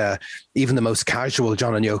that even the most casual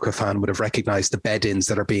John and Yoko fan would have recognized the bed-ins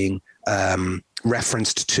that are being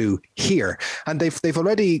referenced to here. And they've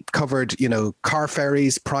already covered, car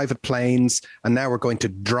ferries, private planes, and now we're going to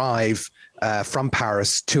drive from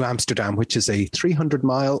Paris to Amsterdam, which is a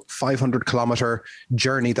 300-mile, 500-kilometer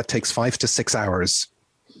journey that takes 5 to 6 hours.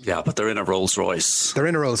 Yeah, but they're in a Rolls Royce. They're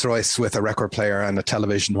in a Rolls Royce with a record player and a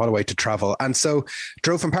television. What a way to travel. And so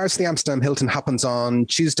drove from Paris to the Amsterdam Hilton happens on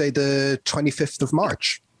Tuesday, the 25th of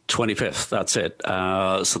March. 25th, that's it.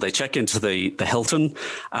 So they check into the Hilton,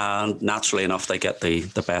 and naturally enough, they get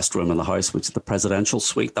the best room in the house, which is the presidential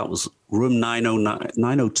suite. That was room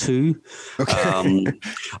 902. Okay.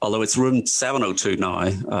 Although it's room 702 now.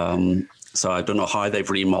 So I don't know how they've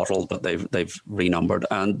remodeled, but they've renumbered,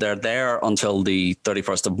 and they're there until the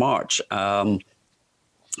 31st of March.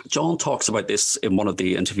 John talks about this in one of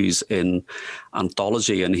the interviews in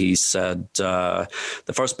Anthology, and he said the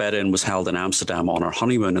first bed-in was held in Amsterdam on our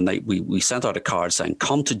honeymoon, and we sent out a card saying,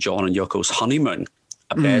 "Come to John and Yoko's honeymoon,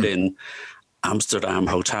 a bed-in Amsterdam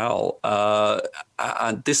hotel."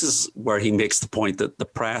 And this is where he makes the point that the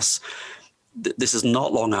press, this is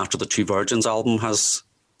not long after the Two Virgins album has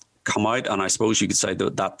come out, and I suppose you could say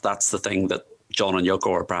that's the thing that John and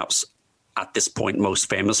Yoko are perhaps at this point most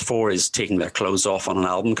famous for, is taking their clothes off on an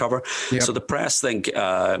album cover. Yep. So the press think,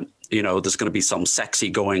 there's going to be some sexy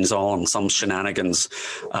goings on, some shenanigans,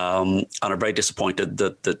 and are very disappointed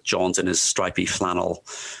that John's in his stripy flannel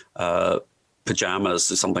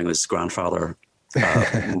pajamas, is something his grandfather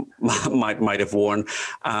might have worn.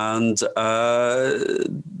 And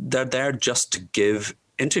they're there just to give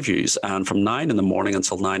interviews. And from 9 in the morning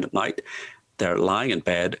until 9 at night, they're lying in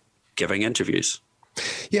bed giving interviews.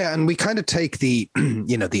 Yeah, and we kind of take the,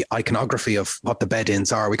 the iconography of what the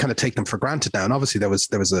bed-ins are. We kind of take them for granted now. And obviously there was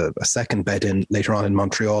a second bed-in later on in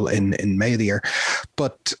Montreal in May of the year.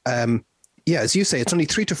 But as you say, it's only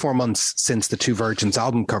 3 to 4 months since the Two Virgins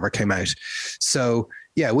album cover came out. So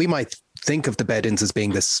yeah, we might think of the bed-ins as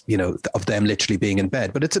being this, of them literally being in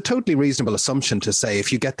bed. But it's a totally reasonable assumption to say,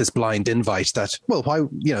 if you get this blind invite, that, well, why,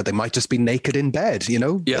 they might just be naked in bed,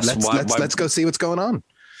 Yes, let's go see what's going on.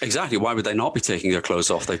 Exactly. Why would they not be taking their clothes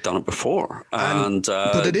off? They've done it before.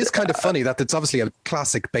 But it is kind of funny that it's obviously a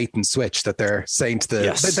classic bait and switch that they're saying to the...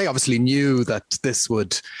 Yes. They obviously knew that this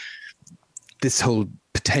whole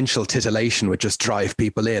potential titillation would just drive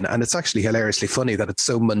people in. And it's actually hilariously funny that it's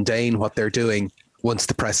so mundane what they're doing once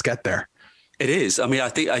the press get there. It is. I mean, I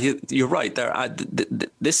think you're right. They're at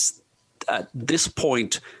this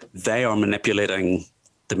point, they are manipulating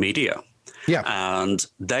the media. Yeah. And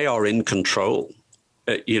they are in control.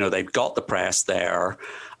 They've got the press there.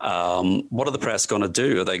 What are the press going to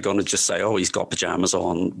do? Are they going to just say, "Oh, he's got pajamas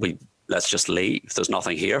on. Let's just leave. There's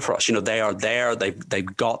nothing here for us." They are there.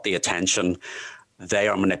 They've got the attention. They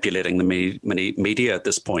are manipulating the media at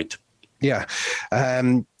this point. Yeah.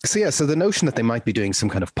 So the notion that they might be doing some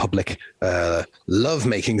kind of public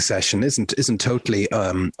love-making session isn't totally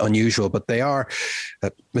unusual, but they are,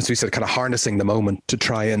 as we said, kind of harnessing the moment to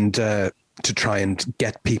try and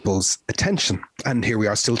get people's attention. And here we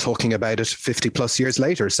are still talking about it 50 plus years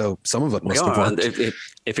later. So some of it must have worked. And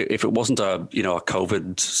if it wasn't a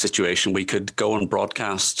COVID situation, we could go and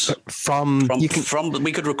broadcast we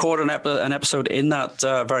could record an episode in that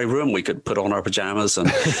very room. We could put on our pajamas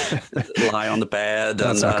and lie on the bed.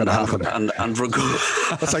 That's not going to happen. And record.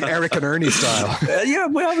 That's like Eric and Ernie style.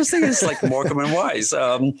 Well, I was thinking it's like Morecambe and Wise.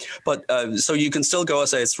 So you can still go and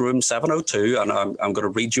say it's room 702, and I'm going to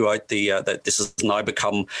read you out that this has now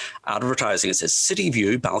become advertising. It says City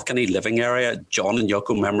View, balcony, living area, John and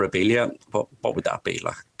Yoko memorabilia. What would that be?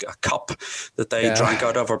 Like a cup that they drank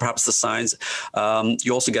out of, or perhaps the signs.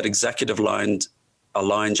 You also get executive lounge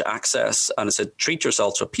access, and it said, treat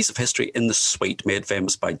yourself to a piece of history in the suite made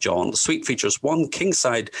famous by John. The suite features one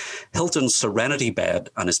king-side Hilton Serenity bed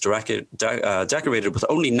and is decorated with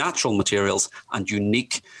only natural materials and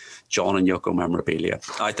unique John and Yoko memorabilia.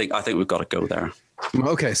 I think we've got to go there.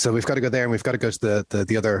 Okay, so we've got to go there, and we've got to go to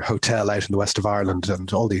the other hotel out in the west of Ireland,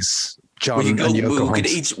 and all these John and Yoko.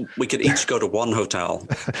 We could each go to one hotel.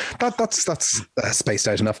 That's spaced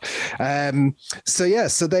out enough.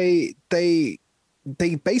 So they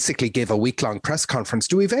basically give a week-long press conference.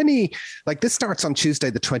 Do we have any, like, this starts on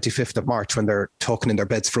Tuesday, the 25th of March, when they're talking in their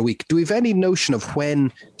beds for a week. Do we have any notion of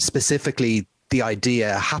when specifically the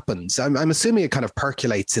idea happens? I'm assuming it kind of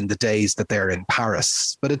percolates in the days that they're in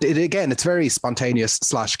Paris, but it's very spontaneous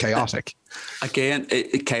 / chaotic. Again,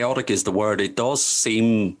 chaotic is the word. It does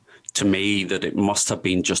seem to me that it must have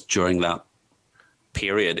been just during that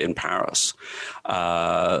period in Paris,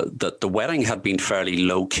 that the wedding had been fairly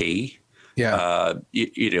low key. Yeah.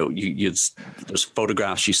 There's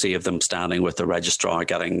photographs you see of them standing with the registrar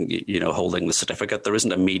holding the certificate. There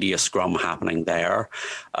isn't a media scrum happening there.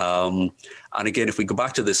 And again, if we go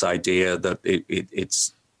back to this idea that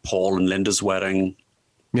it's Paul and Linda's wedding,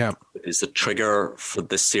 is the trigger for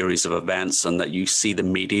this series of events, and that you see the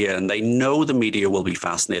media, and they know the media will be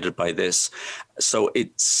fascinated by this. So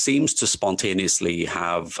it seems to spontaneously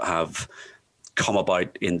have come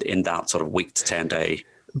about in that sort of week to 10 day.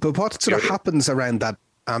 But what sort of happens around that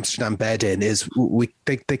Amsterdam bed-in is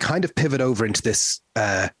they kind of pivot over into this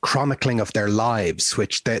chronicling of their lives,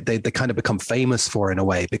 which they kind of become famous for in a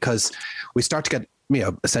way, because we start to get,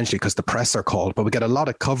 essentially because the press are called, but we get a lot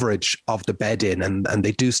of coverage of the bed-in, and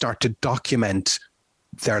they do start to document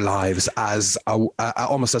their lives as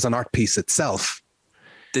almost as an art piece itself.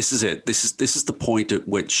 This is it. This is the point at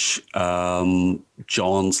which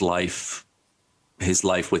John's life, his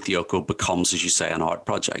life with Yoko, becomes, as you say, an art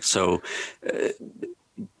project. So,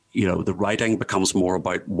 the writing becomes more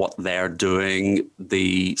about what they're doing,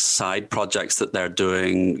 the side projects that they're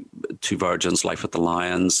doing, Two Virgins, Life with the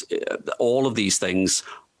Lions. All of these things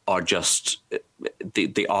are just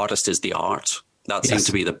the artist is the art. That seems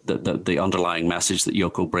to be the underlying message that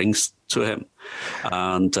Yoko brings to him.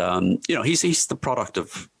 And, he's the product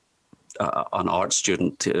of an art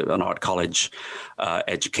student, an art college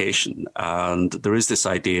education. And there is this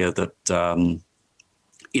idea that,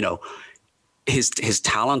 his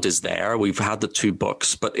talent is there. We've had the two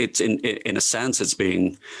books, but it's in a sense, it's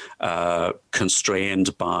being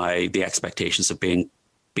constrained by the expectations of being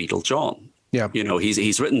Beatle John. Yeah.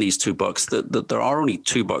 He's written these two books. That there are only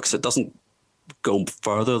two books. It doesn't go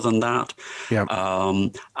further than that. Yeah.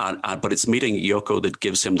 But it's meeting Yoko that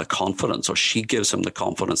gives him the confidence, or she gives him the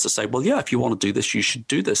confidence to say, well, yeah, if you want to do this, you should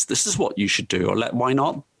do this. This is what you should do. Or why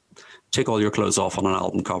not take all your clothes off on an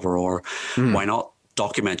album cover? Or why not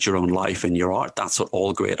document your own life in your art? That's what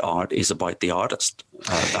all great art is about, the artist.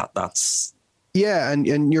 That's yeah,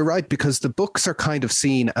 and you're right, because the books are kind of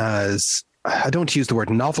seen as, I don't use the word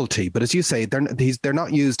novelty, but as you say, they're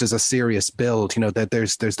not used as a serious build.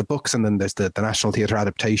 There's the books, and then there's the National Theatre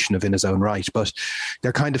adaptation of In His Own Right, but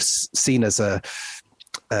they're kind of seen as I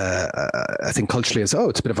think culturally as,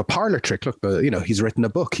 it's a bit of a parlor trick. Look, he's written a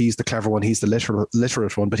book. He's the clever one. He's the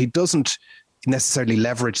literate one, but he doesn't necessarily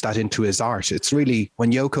leverage that into his art. It's really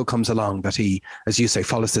when Yoko comes along that he, as you say,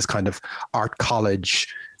 follows this kind of art college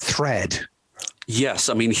thread. Yes.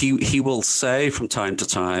 I mean, he will say from time to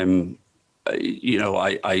time,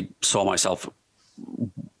 I saw myself,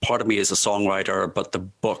 part of me is a songwriter, but the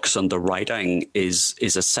books and the writing is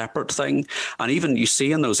a separate thing. And even you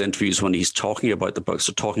see in those interviews when he's talking about the books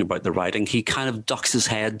or talking about the writing, he kind of ducks his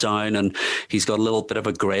head down and he's got a little bit of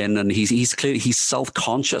a grin, and he's clearly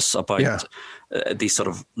self-conscious about these sort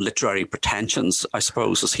of literary pretensions, I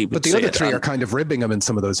suppose, as he would say. But the other three are kind of ribbing him in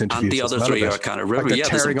some of those interviews. And the other three are kind of ribbing. Like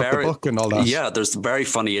tearing up the book and all that. Yeah, there's a very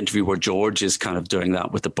funny interview where George is kind of doing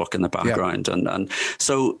that with the book in the background. Yeah. And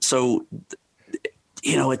so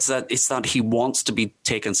it's that he wants to be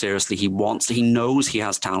taken seriously. He knows he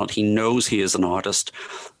has talent. He knows he is an artist,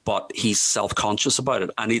 but he's self-conscious about it.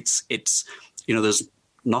 And it's there's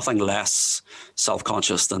nothing less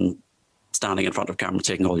self-conscious than standing in front of camera,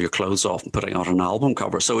 taking all your clothes off and putting out an album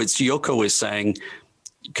cover. So it's Yoko is saying,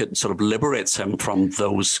 sort of liberates him from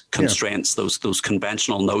those constraints, those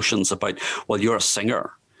conventional notions about, well, you're a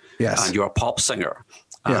singer, and you're a pop singer.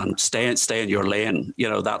 And stay in your lane.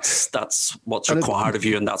 That's what's required of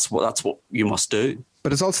you, and that's what you must do.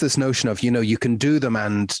 But it's also this notion of, you can do them,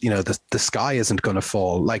 and the sky isn't going to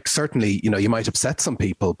fall. Like, certainly, you might upset some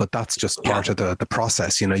people, but that's just part of the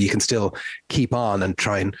process. You can still keep on and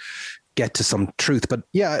try and get to some truth. But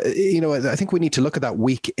I think we need to look at that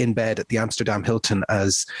week in bed at the Amsterdam Hilton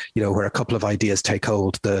as, where a couple of ideas take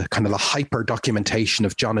hold. The kind of the hyper documentation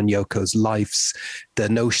of John and Yoko's lives, the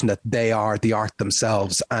notion that they are the art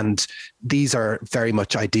themselves. And these are very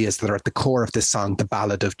much ideas that are at the core of this song, The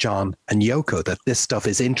Ballad of John and Yoko, that this stuff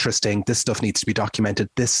is interesting. This stuff needs to be documented.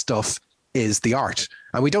 This stuff is the art.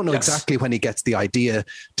 And we don't know exactly when he gets the idea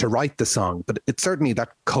to write the song, but it's certainly that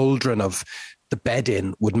cauldron of the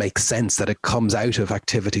bed-in would make sense that it comes out of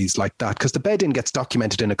activities like that, because the bed-in gets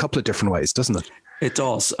documented in a couple of different ways, doesn't it? It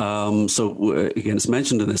does. So again, it's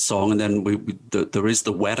mentioned in this song, and then there is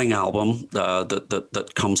the wedding album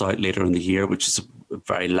that comes out later in the year, which is a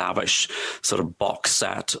very lavish sort of box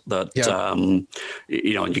set that and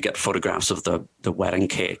you get photographs of the wedding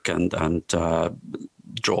cake and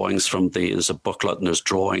drawings from there's a booklet and there's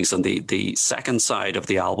drawings, and the second side of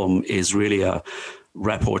the album is really a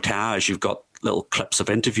reportage. You've got little clips of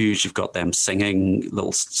interviews, you've got them singing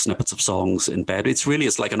little snippets of songs in bed. It's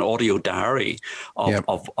like an audio diary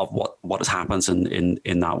of what happens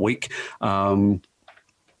in that week. And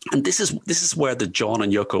this is where the John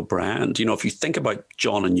and Yoko brand, if you think about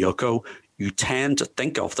John and Yoko, you tend to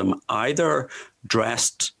think of them either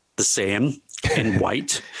dressed the same in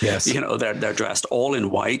white. Yes. They're dressed all in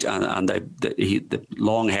white, and the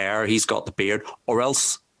long hair, he's got the beard, or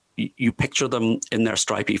else you picture them in their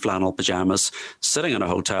stripy flannel pajamas sitting in a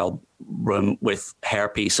hotel room with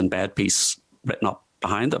hairpiece and bedpiece written up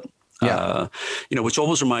behind them. Yeah. Which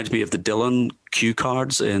always reminds me of the Dylan cue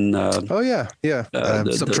cards in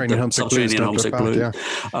Subterranean Homesick Blues. Yeah.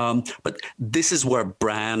 But this is where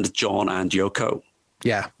brand John and Yoko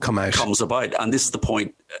comes about, and this is the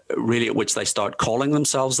point really at which they start calling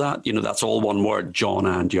themselves that. That's all one word, John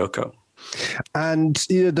and Yoko. And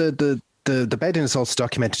the bed-in is also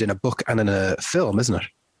documented in a book and in a film, isn't it?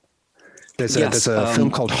 There's a film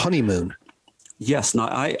called Honeymoon. Yes. Now,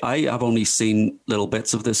 I have only seen little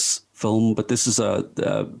bits of this film, but this is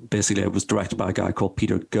basically it was directed by a guy called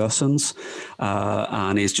Peter Gersons,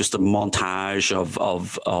 and it's just a montage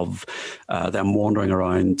of them wandering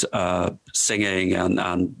around singing,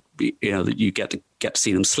 and you get to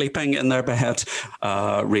see them sleeping in their bed,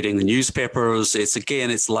 reading the newspapers.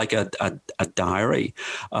 It's like a diary.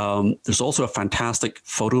 There's also a fantastic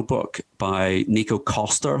photo book by Nico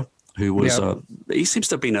Koster, who was he seems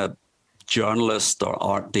to have been a journalist or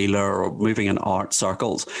art dealer or moving in art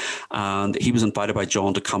circles, and he was invited by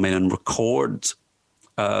John to come in and record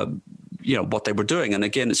what they were doing. And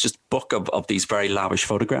again, it's just a book of these very lavish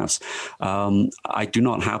photographs. I do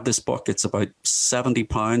not have this book. It's about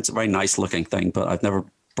 £70, a very nice looking thing, but I've never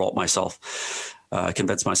brought myself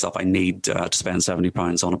convinced myself I need to spend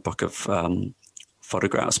 £70 on a book of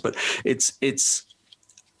photographs. But it's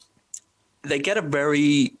they get a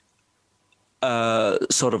very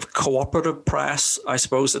sort of cooperative press, I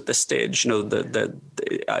suppose, at this stage.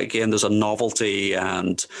 Again, there's a novelty,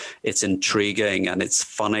 and it's intriguing, and it's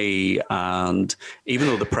funny, and even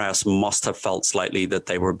though the press must have felt slightly that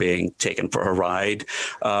they were being taken for a ride.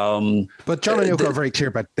 But John and Yoko are very clear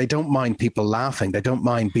about they don't mind people laughing. They don't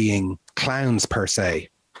mind being clowns per se.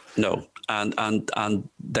 No. And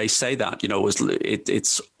they say that,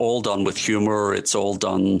 it's all done with humor. It's all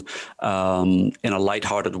done in a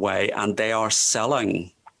lighthearted way, and they are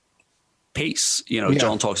selling peace.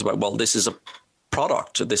 John talks about, well, this is a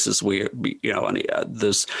product. This is weird, and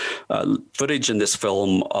there's footage in this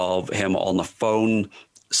film of him on the phone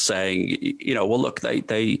saying, well, look,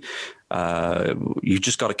 they you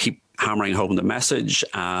just got to keep hammering home the message,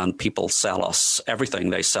 and people sell us everything.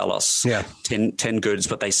 They sell us tin goods,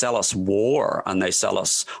 but they sell us war, and they sell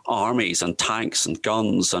us armies and tanks and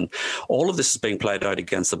guns, and all of this is being played out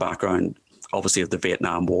against the background, obviously, of the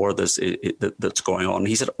Vietnam War that's going on.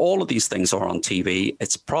 He said all of these things are on TV.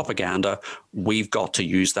 It's propaganda. We've got to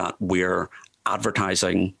use that. We're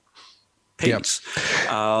advertising peace.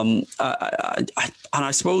 And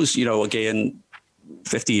I suppose, again,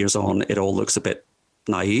 50 years on, it all looks a bit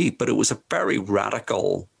naive, but it was a very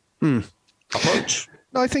radical approach.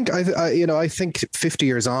 No, I think 50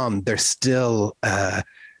 years on, there's still,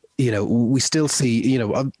 we still see,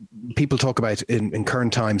 people talk about in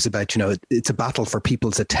current times about, it's a battle for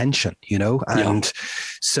people's attention, and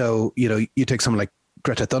so, you take someone like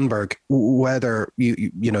Greta Thunberg, whether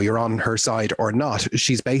you're on her side or not,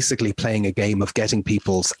 she's basically playing a game of getting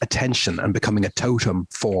people's attention and becoming a totem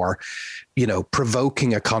for,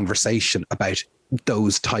 provoking a conversation about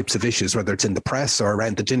those types of issues, whether it's in the press or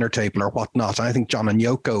around the dinner table or whatnot. And I think John and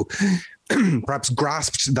Yoko perhaps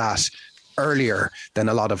grasped that earlier than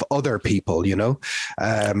a lot of other people,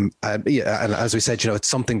 and as we said, it's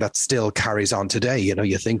something that still carries on today.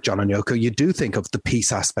 You think John and Yoko, you do think of the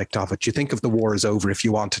peace aspect of it. You think of the war is over if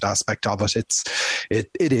you wanted aspect of it. It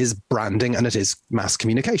is branding, and it is mass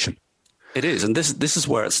communication. It is. And this is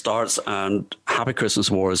where it starts. And Happy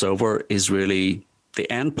Christmas, War is Over is really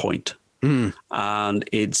the end point. And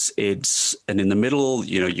it's and in the middle,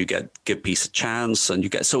 you give peace a chance, and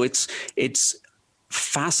it's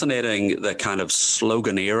fascinating, the kind of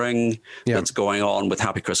sloganeering that's going on with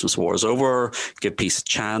Happy Christmas, War is Over, give peace a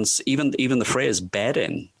chance, even the phrase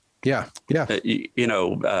bed-in.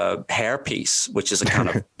 Hairpiece, which is a kind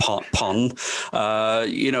of pun.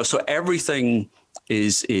 So everything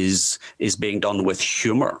is being done with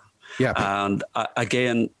humor. And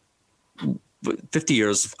again, 50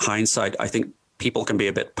 years hindsight, I think people can be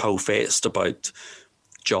a bit po-faced about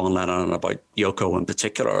John Lennon and about Yoko in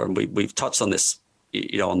particular. And we've touched on this,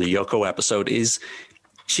 on the Yoko episode, is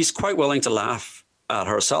she's quite willing to laugh at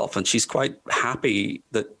herself, and she's quite happy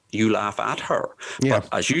that you laugh at her. But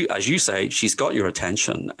as you say, she's got your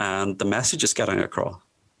attention, and the message is getting across.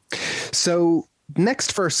 So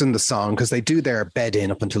next verse in the song, because they do their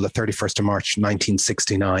bed-in up until the 31st of March,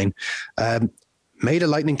 1969, made a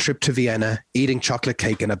lightning trip to Vienna, eating chocolate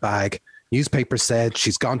cake in a bag, Newspapers said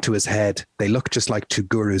she's gone to his head. They look just like two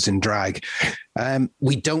gurus in drag.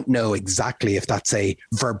 We don't know exactly if that's a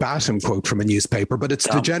verbatim quote from a newspaper, but it's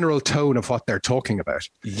the general tone of what they're talking about.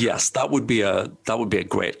 Yes, that would be a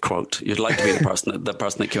great quote. You'd like to be the person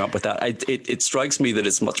that came up with that. It strikes me that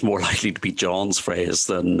it's much more likely to be John's phrase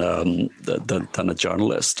than a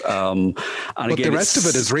journalist. But again, the rest of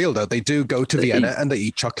it is real, though. They do go to Vienna and they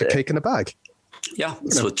eat chocolate cake in a bag. Yeah,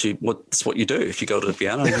 that's what you do if you go to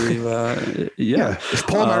Vienna. If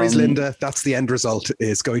Paul marries Linda, that's the end result,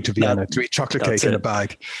 is going to Vienna to eat chocolate cake in a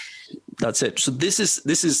bag. That's it. So this is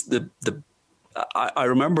the I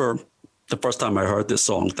remember the first time I heard this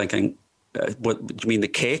song thinking, what do you mean the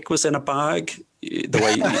cake was in a bag? The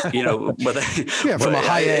way, from a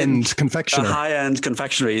high-end confectionery. A high-end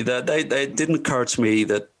confectionery. That it didn't occur to me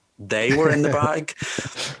that they were in the bag.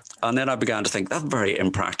 And then I began to think that's very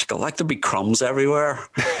impractical. Like there'd be crumbs everywhere.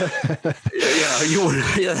 That's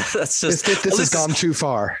just this has gone too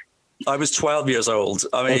far. I was 12 years old.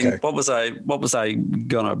 I mean, what was I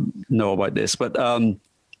gonna know about this? But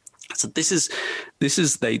so this is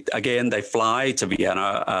they fly to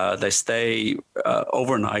Vienna. They stay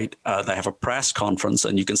overnight. They have a press conference,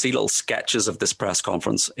 and you can see little sketches of this press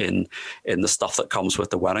conference in the stuff that comes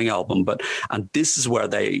with the wedding album. And this is where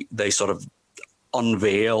they sort of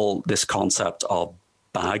unveil this concept of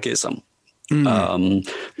bagism.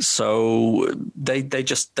 So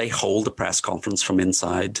they hold a press conference from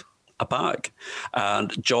inside a bag,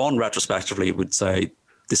 and John retrospectively would say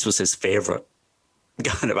this was his favorite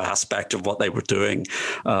kind of aspect of what they were doing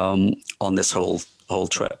on this whole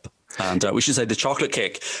trip. And we should say the chocolate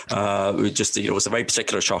cake, it was a very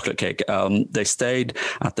particular chocolate cake. They stayed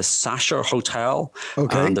at the Sacher Hotel.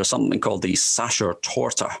 Okay. And there's something called the Sacher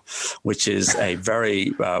Torte, which is a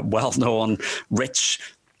very well-known, rich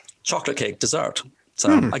chocolate cake dessert.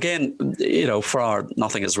 So again, for our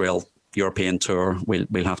Nothing Is Real European tour,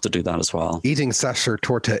 we'll have to do that as well. Eating Sacher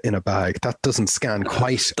Torte in a bag, that doesn't scan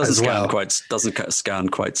quite doesn't scan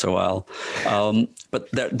quite so well. But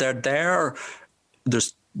they're there.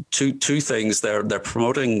 There's two things. They're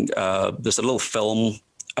promoting. There's a little film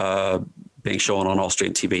being shown on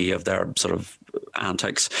Austrian TV of their sort of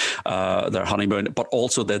antics, their honeymoon, but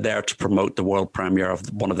also they're there to promote the world premiere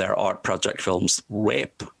of one of their art project films,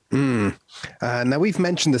 Rape. Now we've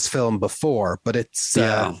mentioned this film before, but it's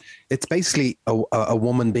basically a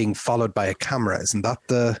woman being followed by a camera. Isn't that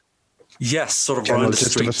the? Yes, sort of around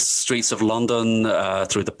the streets of London,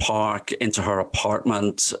 through the park, into her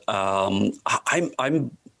apartment.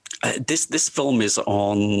 This film is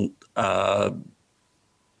on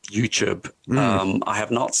YouTube. I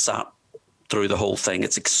have not sat through the whole thing.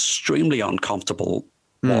 It's extremely uncomfortable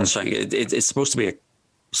watching. It's supposed to be a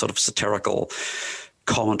sort of satirical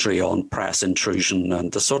commentary on press intrusion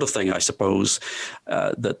and the sort of thing, I suppose,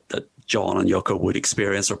 that John and Yoko would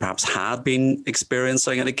experience, or perhaps had been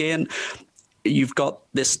experiencing. And again, you've got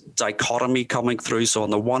this dichotomy coming through. So on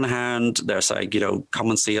the one hand, they're saying, come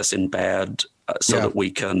and see us in bed so that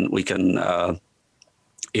we can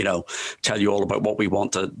tell you all about what we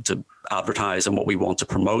want to advertise and what we want to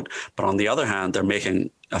promote. But on the other hand, they're making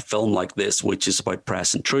a film like this, which is about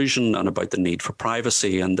press intrusion and about the need for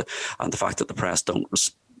privacy and the fact that the press don't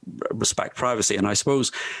respect privacy. And I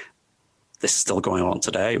suppose this is still going on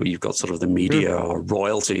today, where you've got sort of the media or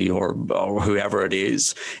royalty or whoever it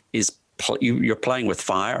is you're playing with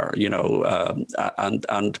fire,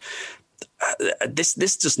 and this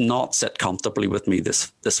does not sit comfortably with me,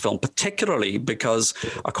 this film, particularly because,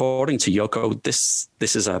 according to Yoko, this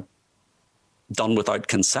is done without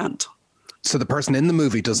consent. So the person in the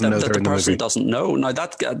movie doesn't know they're in the movie. The person doesn't know. Now there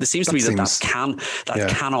seems to me that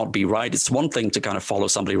cannot be right. It's one thing to kind of follow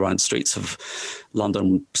somebody around the streets of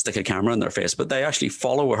London, stick a camera in their face, but they actually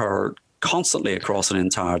follow her constantly across an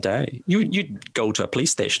entire day. You'd go to a police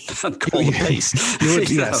station and call the police.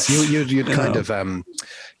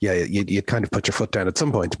 You'd kind of put your foot down at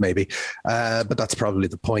some point, maybe. But that's probably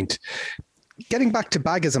the point. Getting back to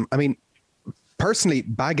bagism, I mean, personally,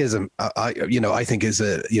 bagism, I think is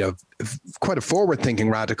quite a forward-thinking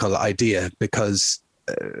radical idea, because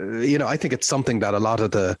I think it's something that a lot of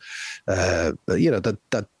that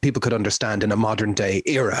people could understand in a modern day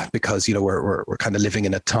era, because we're kind of living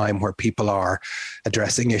in a time where people are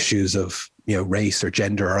addressing issues of race or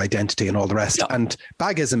gender or identity and all the rest. And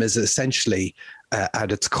bagism is essentially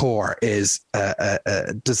at its core is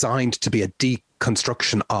designed to be a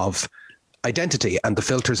deconstruction of identity and the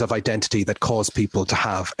filters of identity that cause people to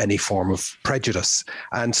have any form of prejudice.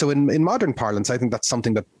 And so in modern parlance, I think that's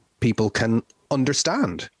something that people can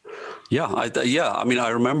understand. I mean, I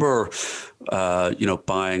remember,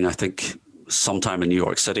 buying, I think, sometime in New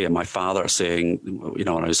York City, and my father saying, you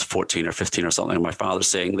know, when I was 14 or 15 or something, my father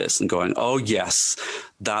saying this and going, "Oh yes,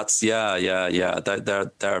 that's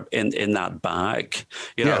they're in that bag,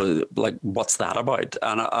 you know, like what's that about?"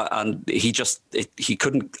 And he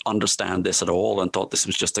couldn't understand this at all and thought this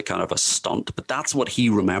was just a kind of a stunt. But that's what he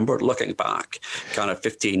remembered looking back, kind of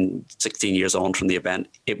 15, 16 years on from the event.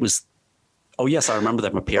 It was, oh, yes, I remember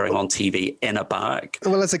them appearing on TV in a bag.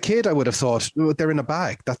 Well, as a kid, I would have thought, oh, they're in a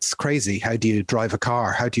bag. That's crazy. How do you drive a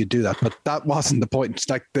car? How do you do that? But that wasn't the point.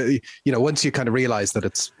 Like, once you kind of realize that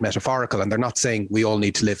it's metaphorical, and they're not saying we all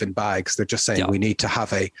need to live in bags. They're just saying we need to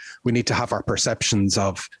have our perceptions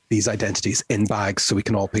of these identities in bags so we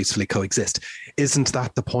can all peacefully coexist. Isn't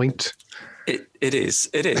that the point? It is.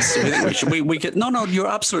 we get no. You're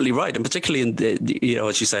absolutely right, and particularly in the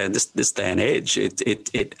as you say, in this day and age,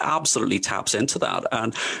 it absolutely taps into that.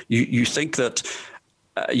 And you think that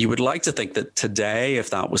you would like to think that today, if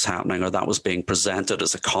that was happening or that was being presented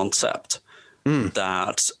as a concept,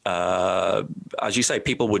 that as you say,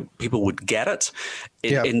 people would get it.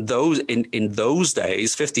 In those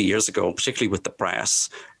days, 50 years ago, particularly with the press,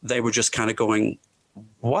 they were just kind of going,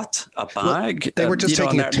 what, a bag? Well, they were just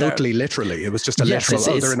taking it totally literally. It was just a literal,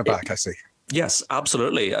 they're in a bag, I see. Yes,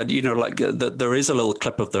 absolutely. And, there is a little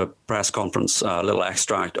clip of the press conference, a little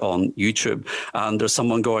extract on YouTube, and there's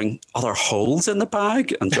someone going, "Are there holes in the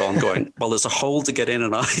bag?" And John going, "Well, there's a hole to get in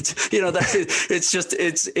and out."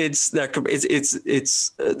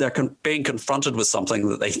 They're being confronted with something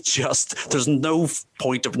that there's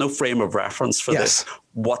no frame of reference for this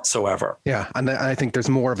whatsoever. Yeah, and I think there's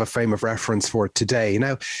more of a frame of reference for it today.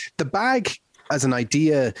 Now, the bag as an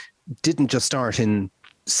idea didn't just start in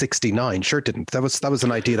 69. Sure didn't. That was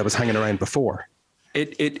an idea that was hanging around before.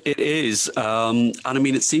 It is, and I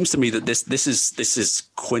mean, it seems to me that this is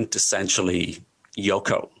quintessentially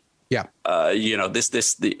Yoko. Yeah.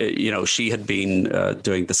 She had been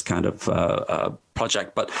doing this kind of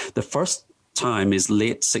project, but the first time is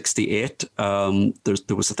late 68.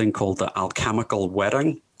 There was a thing called the Alchemical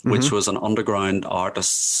Wedding, which was an underground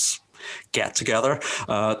artists get together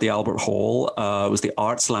at the Albert Hall. It was the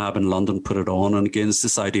Arts Lab in London put it on. And again, it's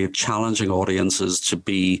this idea of challenging audiences to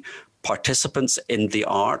be participants in the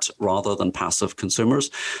art rather than passive consumers.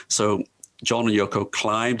 So John and Yoko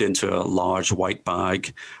climbed into a large white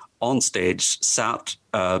bag on stage, sat,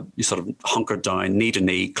 sort of hunkered down, knee to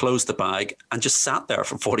knee, closed the bag, and just sat there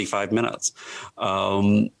for 45 minutes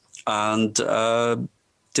and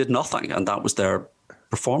did nothing. And that was their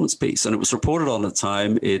performance piece. And it was reported on at the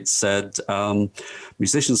time. It said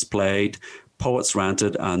musicians played, poets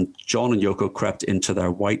ranted, and John and Yoko crept into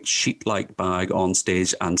their white sheet-like bag on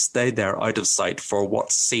stage and stayed there out of sight for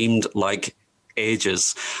what seemed like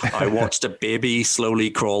ages. I watched a baby slowly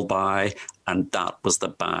crawl by, and that was the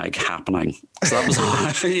bag happening. So that was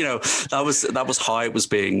how, that was how it was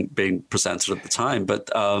being presented at the time. But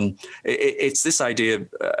it's this idea,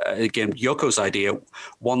 again, Yoko's idea,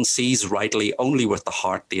 one sees rightly only with the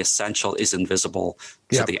heart. The essential is invisible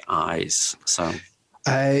to the eyes. So.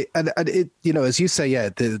 And it, as you say,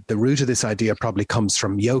 the root of this idea probably comes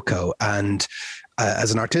from Yoko, and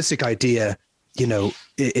as an artistic idea,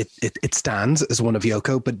 it stands as one of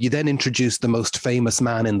Yoko, but you then introduce the most famous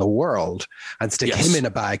man in the world and stick him in a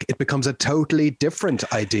bag. It becomes a totally different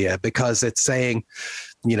idea because it's saying,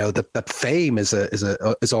 that fame is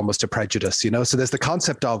almost a prejudice, So there's the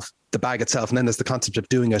concept of the bag itself, and then there's the concept of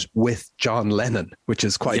doing it with John Lennon, which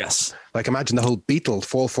is quite like, imagine the whole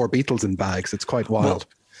Beatles, all four Beatles in bags. It's quite wild. Well,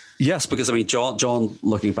 yes, because I mean, John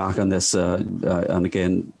looking back on this, and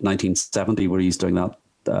again, 1970, where he's doing that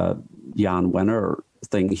Jan Wenner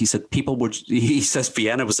thing, he says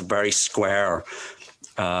Vienna was a very square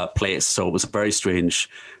place, so it was a very strange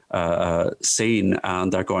scene,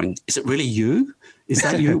 and they're going, "Is it really you? Is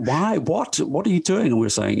that you? Why? What are you doing?" And we're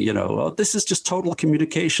saying, this is just total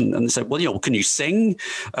communication. And they said, "Well, can you sing?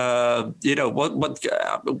 What?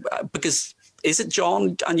 Because is it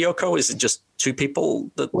John and Yoko? Is it just two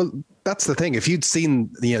people?" Well, that's the thing. If you'd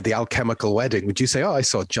seen the Alchemical Wedding, would you say, "Oh, I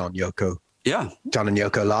saw John and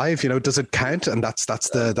Yoko live"? Does it count? And that's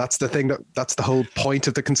the thing, that's the whole point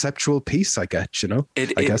of the conceptual piece, I guess.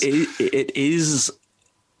 It is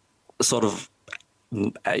sort of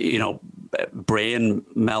brain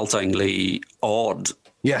meltingly odd.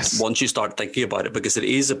 Yes. Once you start thinking about it, because it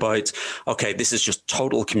is about, okay, this is just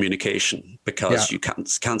total communication because you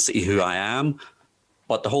can't see who I am.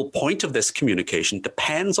 But the whole point of this communication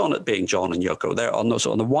depends on it being John and Yoko.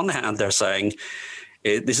 So on the one hand, they're saying,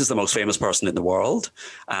 this is the most famous person in the world,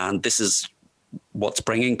 and this is what's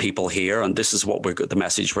bringing people here, and this is what the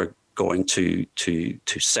message we're going to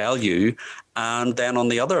sell you. And then on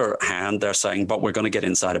the other hand, they're saying, but we're going to get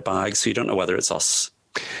inside a bag, so you don't know whether it's us.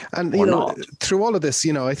 And, you know, through all of this,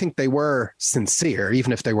 you know, I think they were sincere,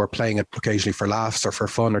 even if they were playing it occasionally for laughs or for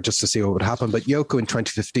fun or just to see what would happen. But Yoko in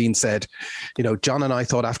 2015 said, you know, John and I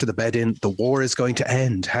thought after the bed-in, the war is going to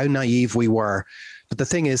end. How naive we were. But the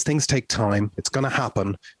thing is, things take time. It's going to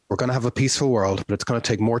happen. We're going to have a peaceful world, but it's going to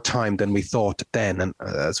take more time than we thought then. And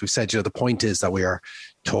as we said, you know, the point is that we are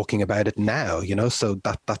talking about it now, you know, so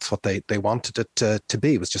that's what they wanted it to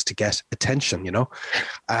be, was just to get attention, you know.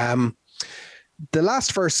 The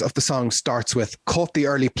last verse of the song starts with, caught the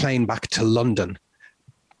early plane back to London.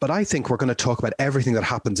 But I think we're going to talk about everything that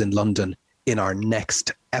happens in London in our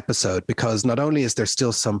next episode, because not only is there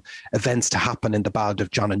still some events to happen in the Ballad of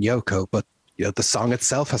John and Yoko, but you know, the song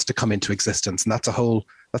itself has to come into existence. And that's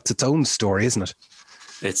its own story, isn't it?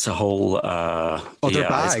 It's a whole other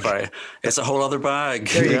bag. It's a whole other bag.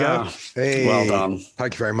 There you go. Hey, well done.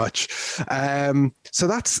 Thank you very much. So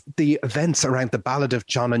that's the events around the Ballad of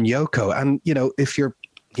John and Yoko. And, you know, if you're,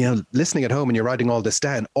 you know, listening at home and you're writing all this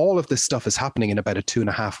down, all of this stuff is happening in about a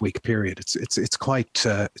 2.5 week period. It's quite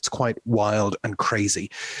wild and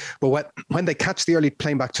crazy. But when they catch the early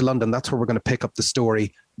plane back to London, that's where we're going to pick up the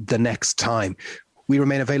story the next time. We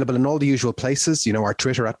remain available in all the usual places, you know, our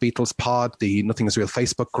Twitter at BeatlesPod, the Nothing Is Real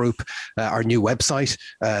Facebook group, our new website,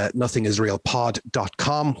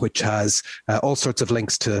 nothingisrealpod.com, which has all sorts of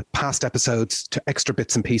links to past episodes, to extra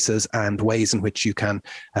bits and pieces, and ways in which you can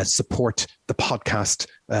support the podcast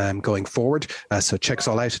going forward. So check us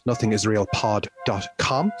all out,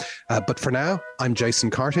 nothingisrealpod.com. But for now, I'm Jason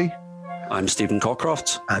Carty. I'm Stephen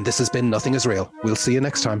Cockcroft. And this has been Nothing Is Real. We'll see you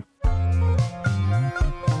next time.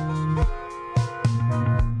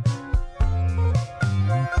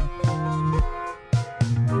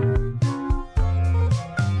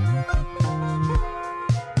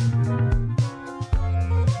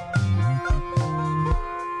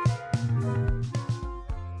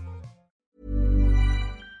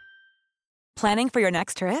 Planning for your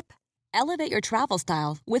next trip? Elevate your travel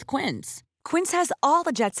style with Quince. Quince has all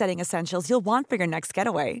the jet-setting essentials you'll want for your next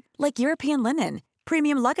getaway, like European linen,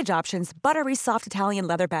 premium luggage options, buttery soft Italian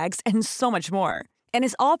leather bags, and so much more. And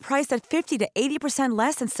is all priced at 50 to 80%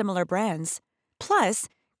 less than similar brands. Plus,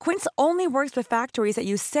 Quince only works with factories that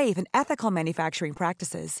use safe and ethical manufacturing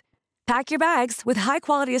practices. Pack your bags with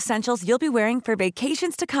high-quality essentials you'll be wearing for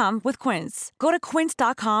vacations to come with Quince. Go to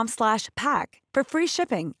quince.com/pack for free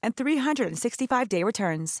shipping and 365-day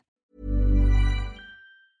returns.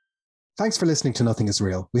 Thanks for listening to Nothing Is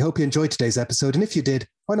Real. We hope you enjoyed today's episode, and if you did,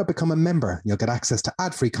 why not become a member? You'll get access to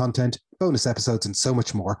ad-free content, bonus episodes, and so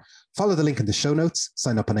much more. Follow the link in the show notes,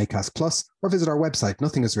 sign up on Acast Plus, or visit our website,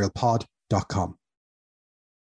 nothingisrealpod.com.